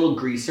like such a little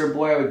greaser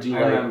boy. I would do I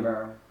like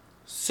remember.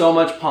 so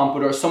much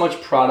pompadour, so much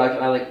product,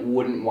 and I like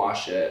wouldn't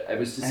wash it. It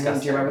was And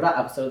disgusting. do you remember that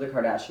episode of The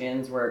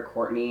Kardashians where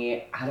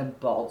Kourtney had a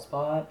bald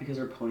spot because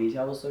her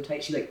ponytail was so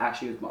tight? She like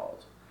actually was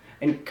bald.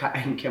 And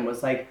Kim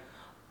was like,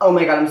 oh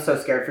my god, I'm so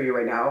scared for you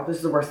right now. This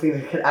is the worst thing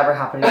that could ever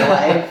happen in your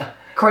life.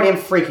 Kourtney, I'm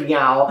freaking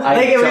out.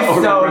 Like, it was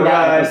don't so remember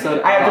that good.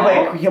 episode I have to at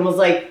all. play. Kim was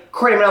like,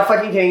 Kourtney, I'm not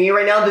fucking kidding you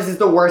right now. This is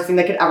the worst thing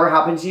that could ever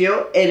happen to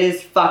you. It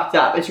is fucked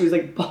up. And she was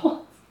like,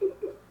 bald.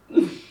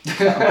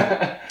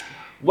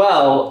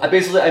 Well,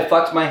 I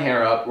fucked my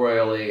hair up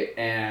royally,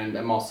 and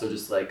I'm also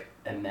just like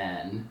a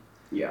man.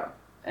 Yeah.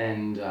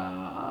 And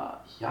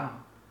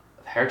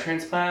hair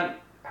transplant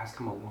has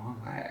come a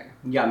long way.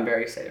 Yeah, I'm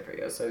very excited for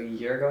you. So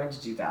you're going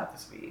to do that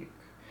this week.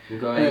 I'm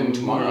going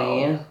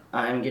tomorrow. Me,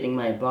 I'm getting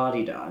my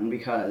body done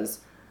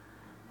because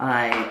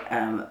I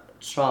am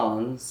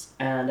trans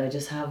and I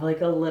just have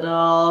like a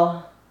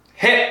little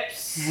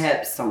Hips,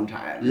 hips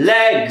sometimes.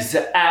 legs,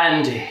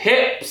 and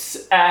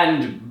hips,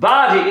 and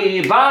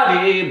body.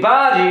 Alright,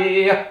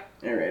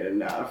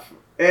 enough.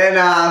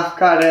 Enough,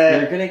 cut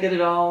You're it. gonna get it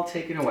all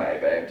taken away,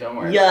 babe. Don't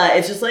worry. Yeah,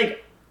 it's just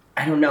like,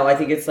 I don't know, I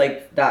think it's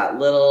like that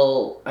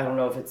little, I don't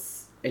know if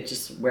it's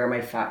just where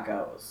my fat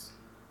goes.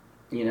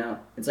 You know,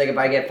 it's like if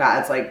I get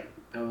fat, it's like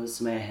goes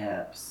to my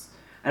hips.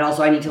 And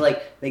also I need to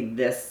like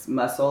this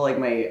muscle, like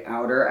my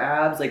outer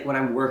abs, like when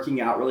I'm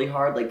working out really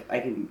hard, like I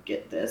can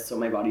get this so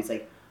my body's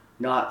like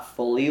not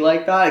fully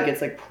like that. It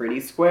gets like pretty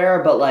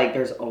square, but like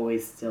there's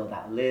always still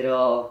that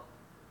little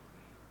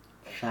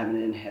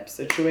feminine hip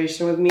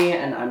situation with me,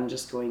 and I'm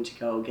just going to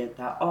go get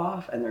that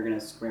off and they're gonna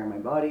square my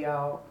body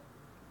out.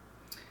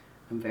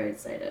 I'm very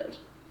excited.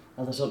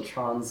 A little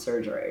Tron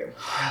surgery.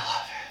 I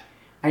love it.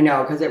 I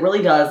know, because it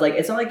really does. Like,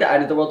 it's not like the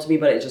end of the world to me,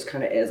 but it just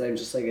kind of is. I'm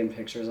just like in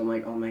pictures. I'm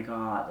like, oh my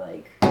god,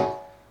 like,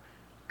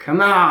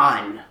 come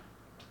on.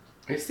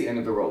 It's the end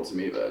of the world to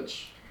me,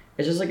 bitch.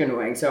 It's just like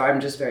annoying. So I'm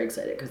just very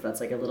excited because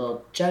that's like a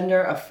little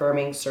gender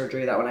affirming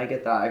surgery that when I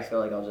get that, I feel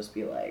like I'll just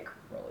be like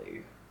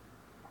really,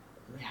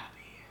 really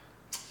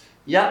happy.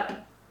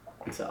 Yep.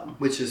 So,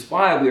 Which is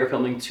why we are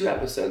filming 2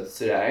 episodes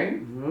today.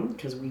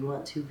 because we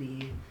want to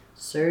be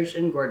surged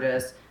and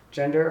gorgeous,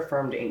 gender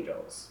affirmed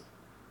angels.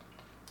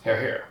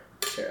 Here.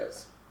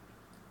 Cheers.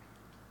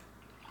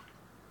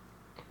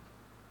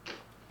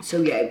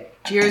 So yay.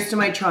 Cheers to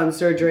my Tron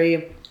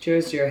surgery.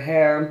 Cheers to your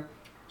hair.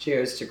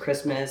 Cheers to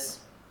Christmas.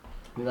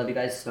 We love you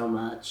guys so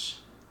much.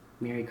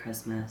 Merry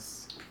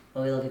Christmas.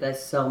 Well, we love you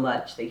guys so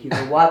much. Thank you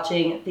for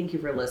watching. Thank you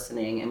for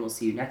listening. And we'll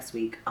see you next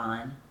week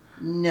on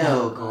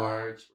No, Gorge.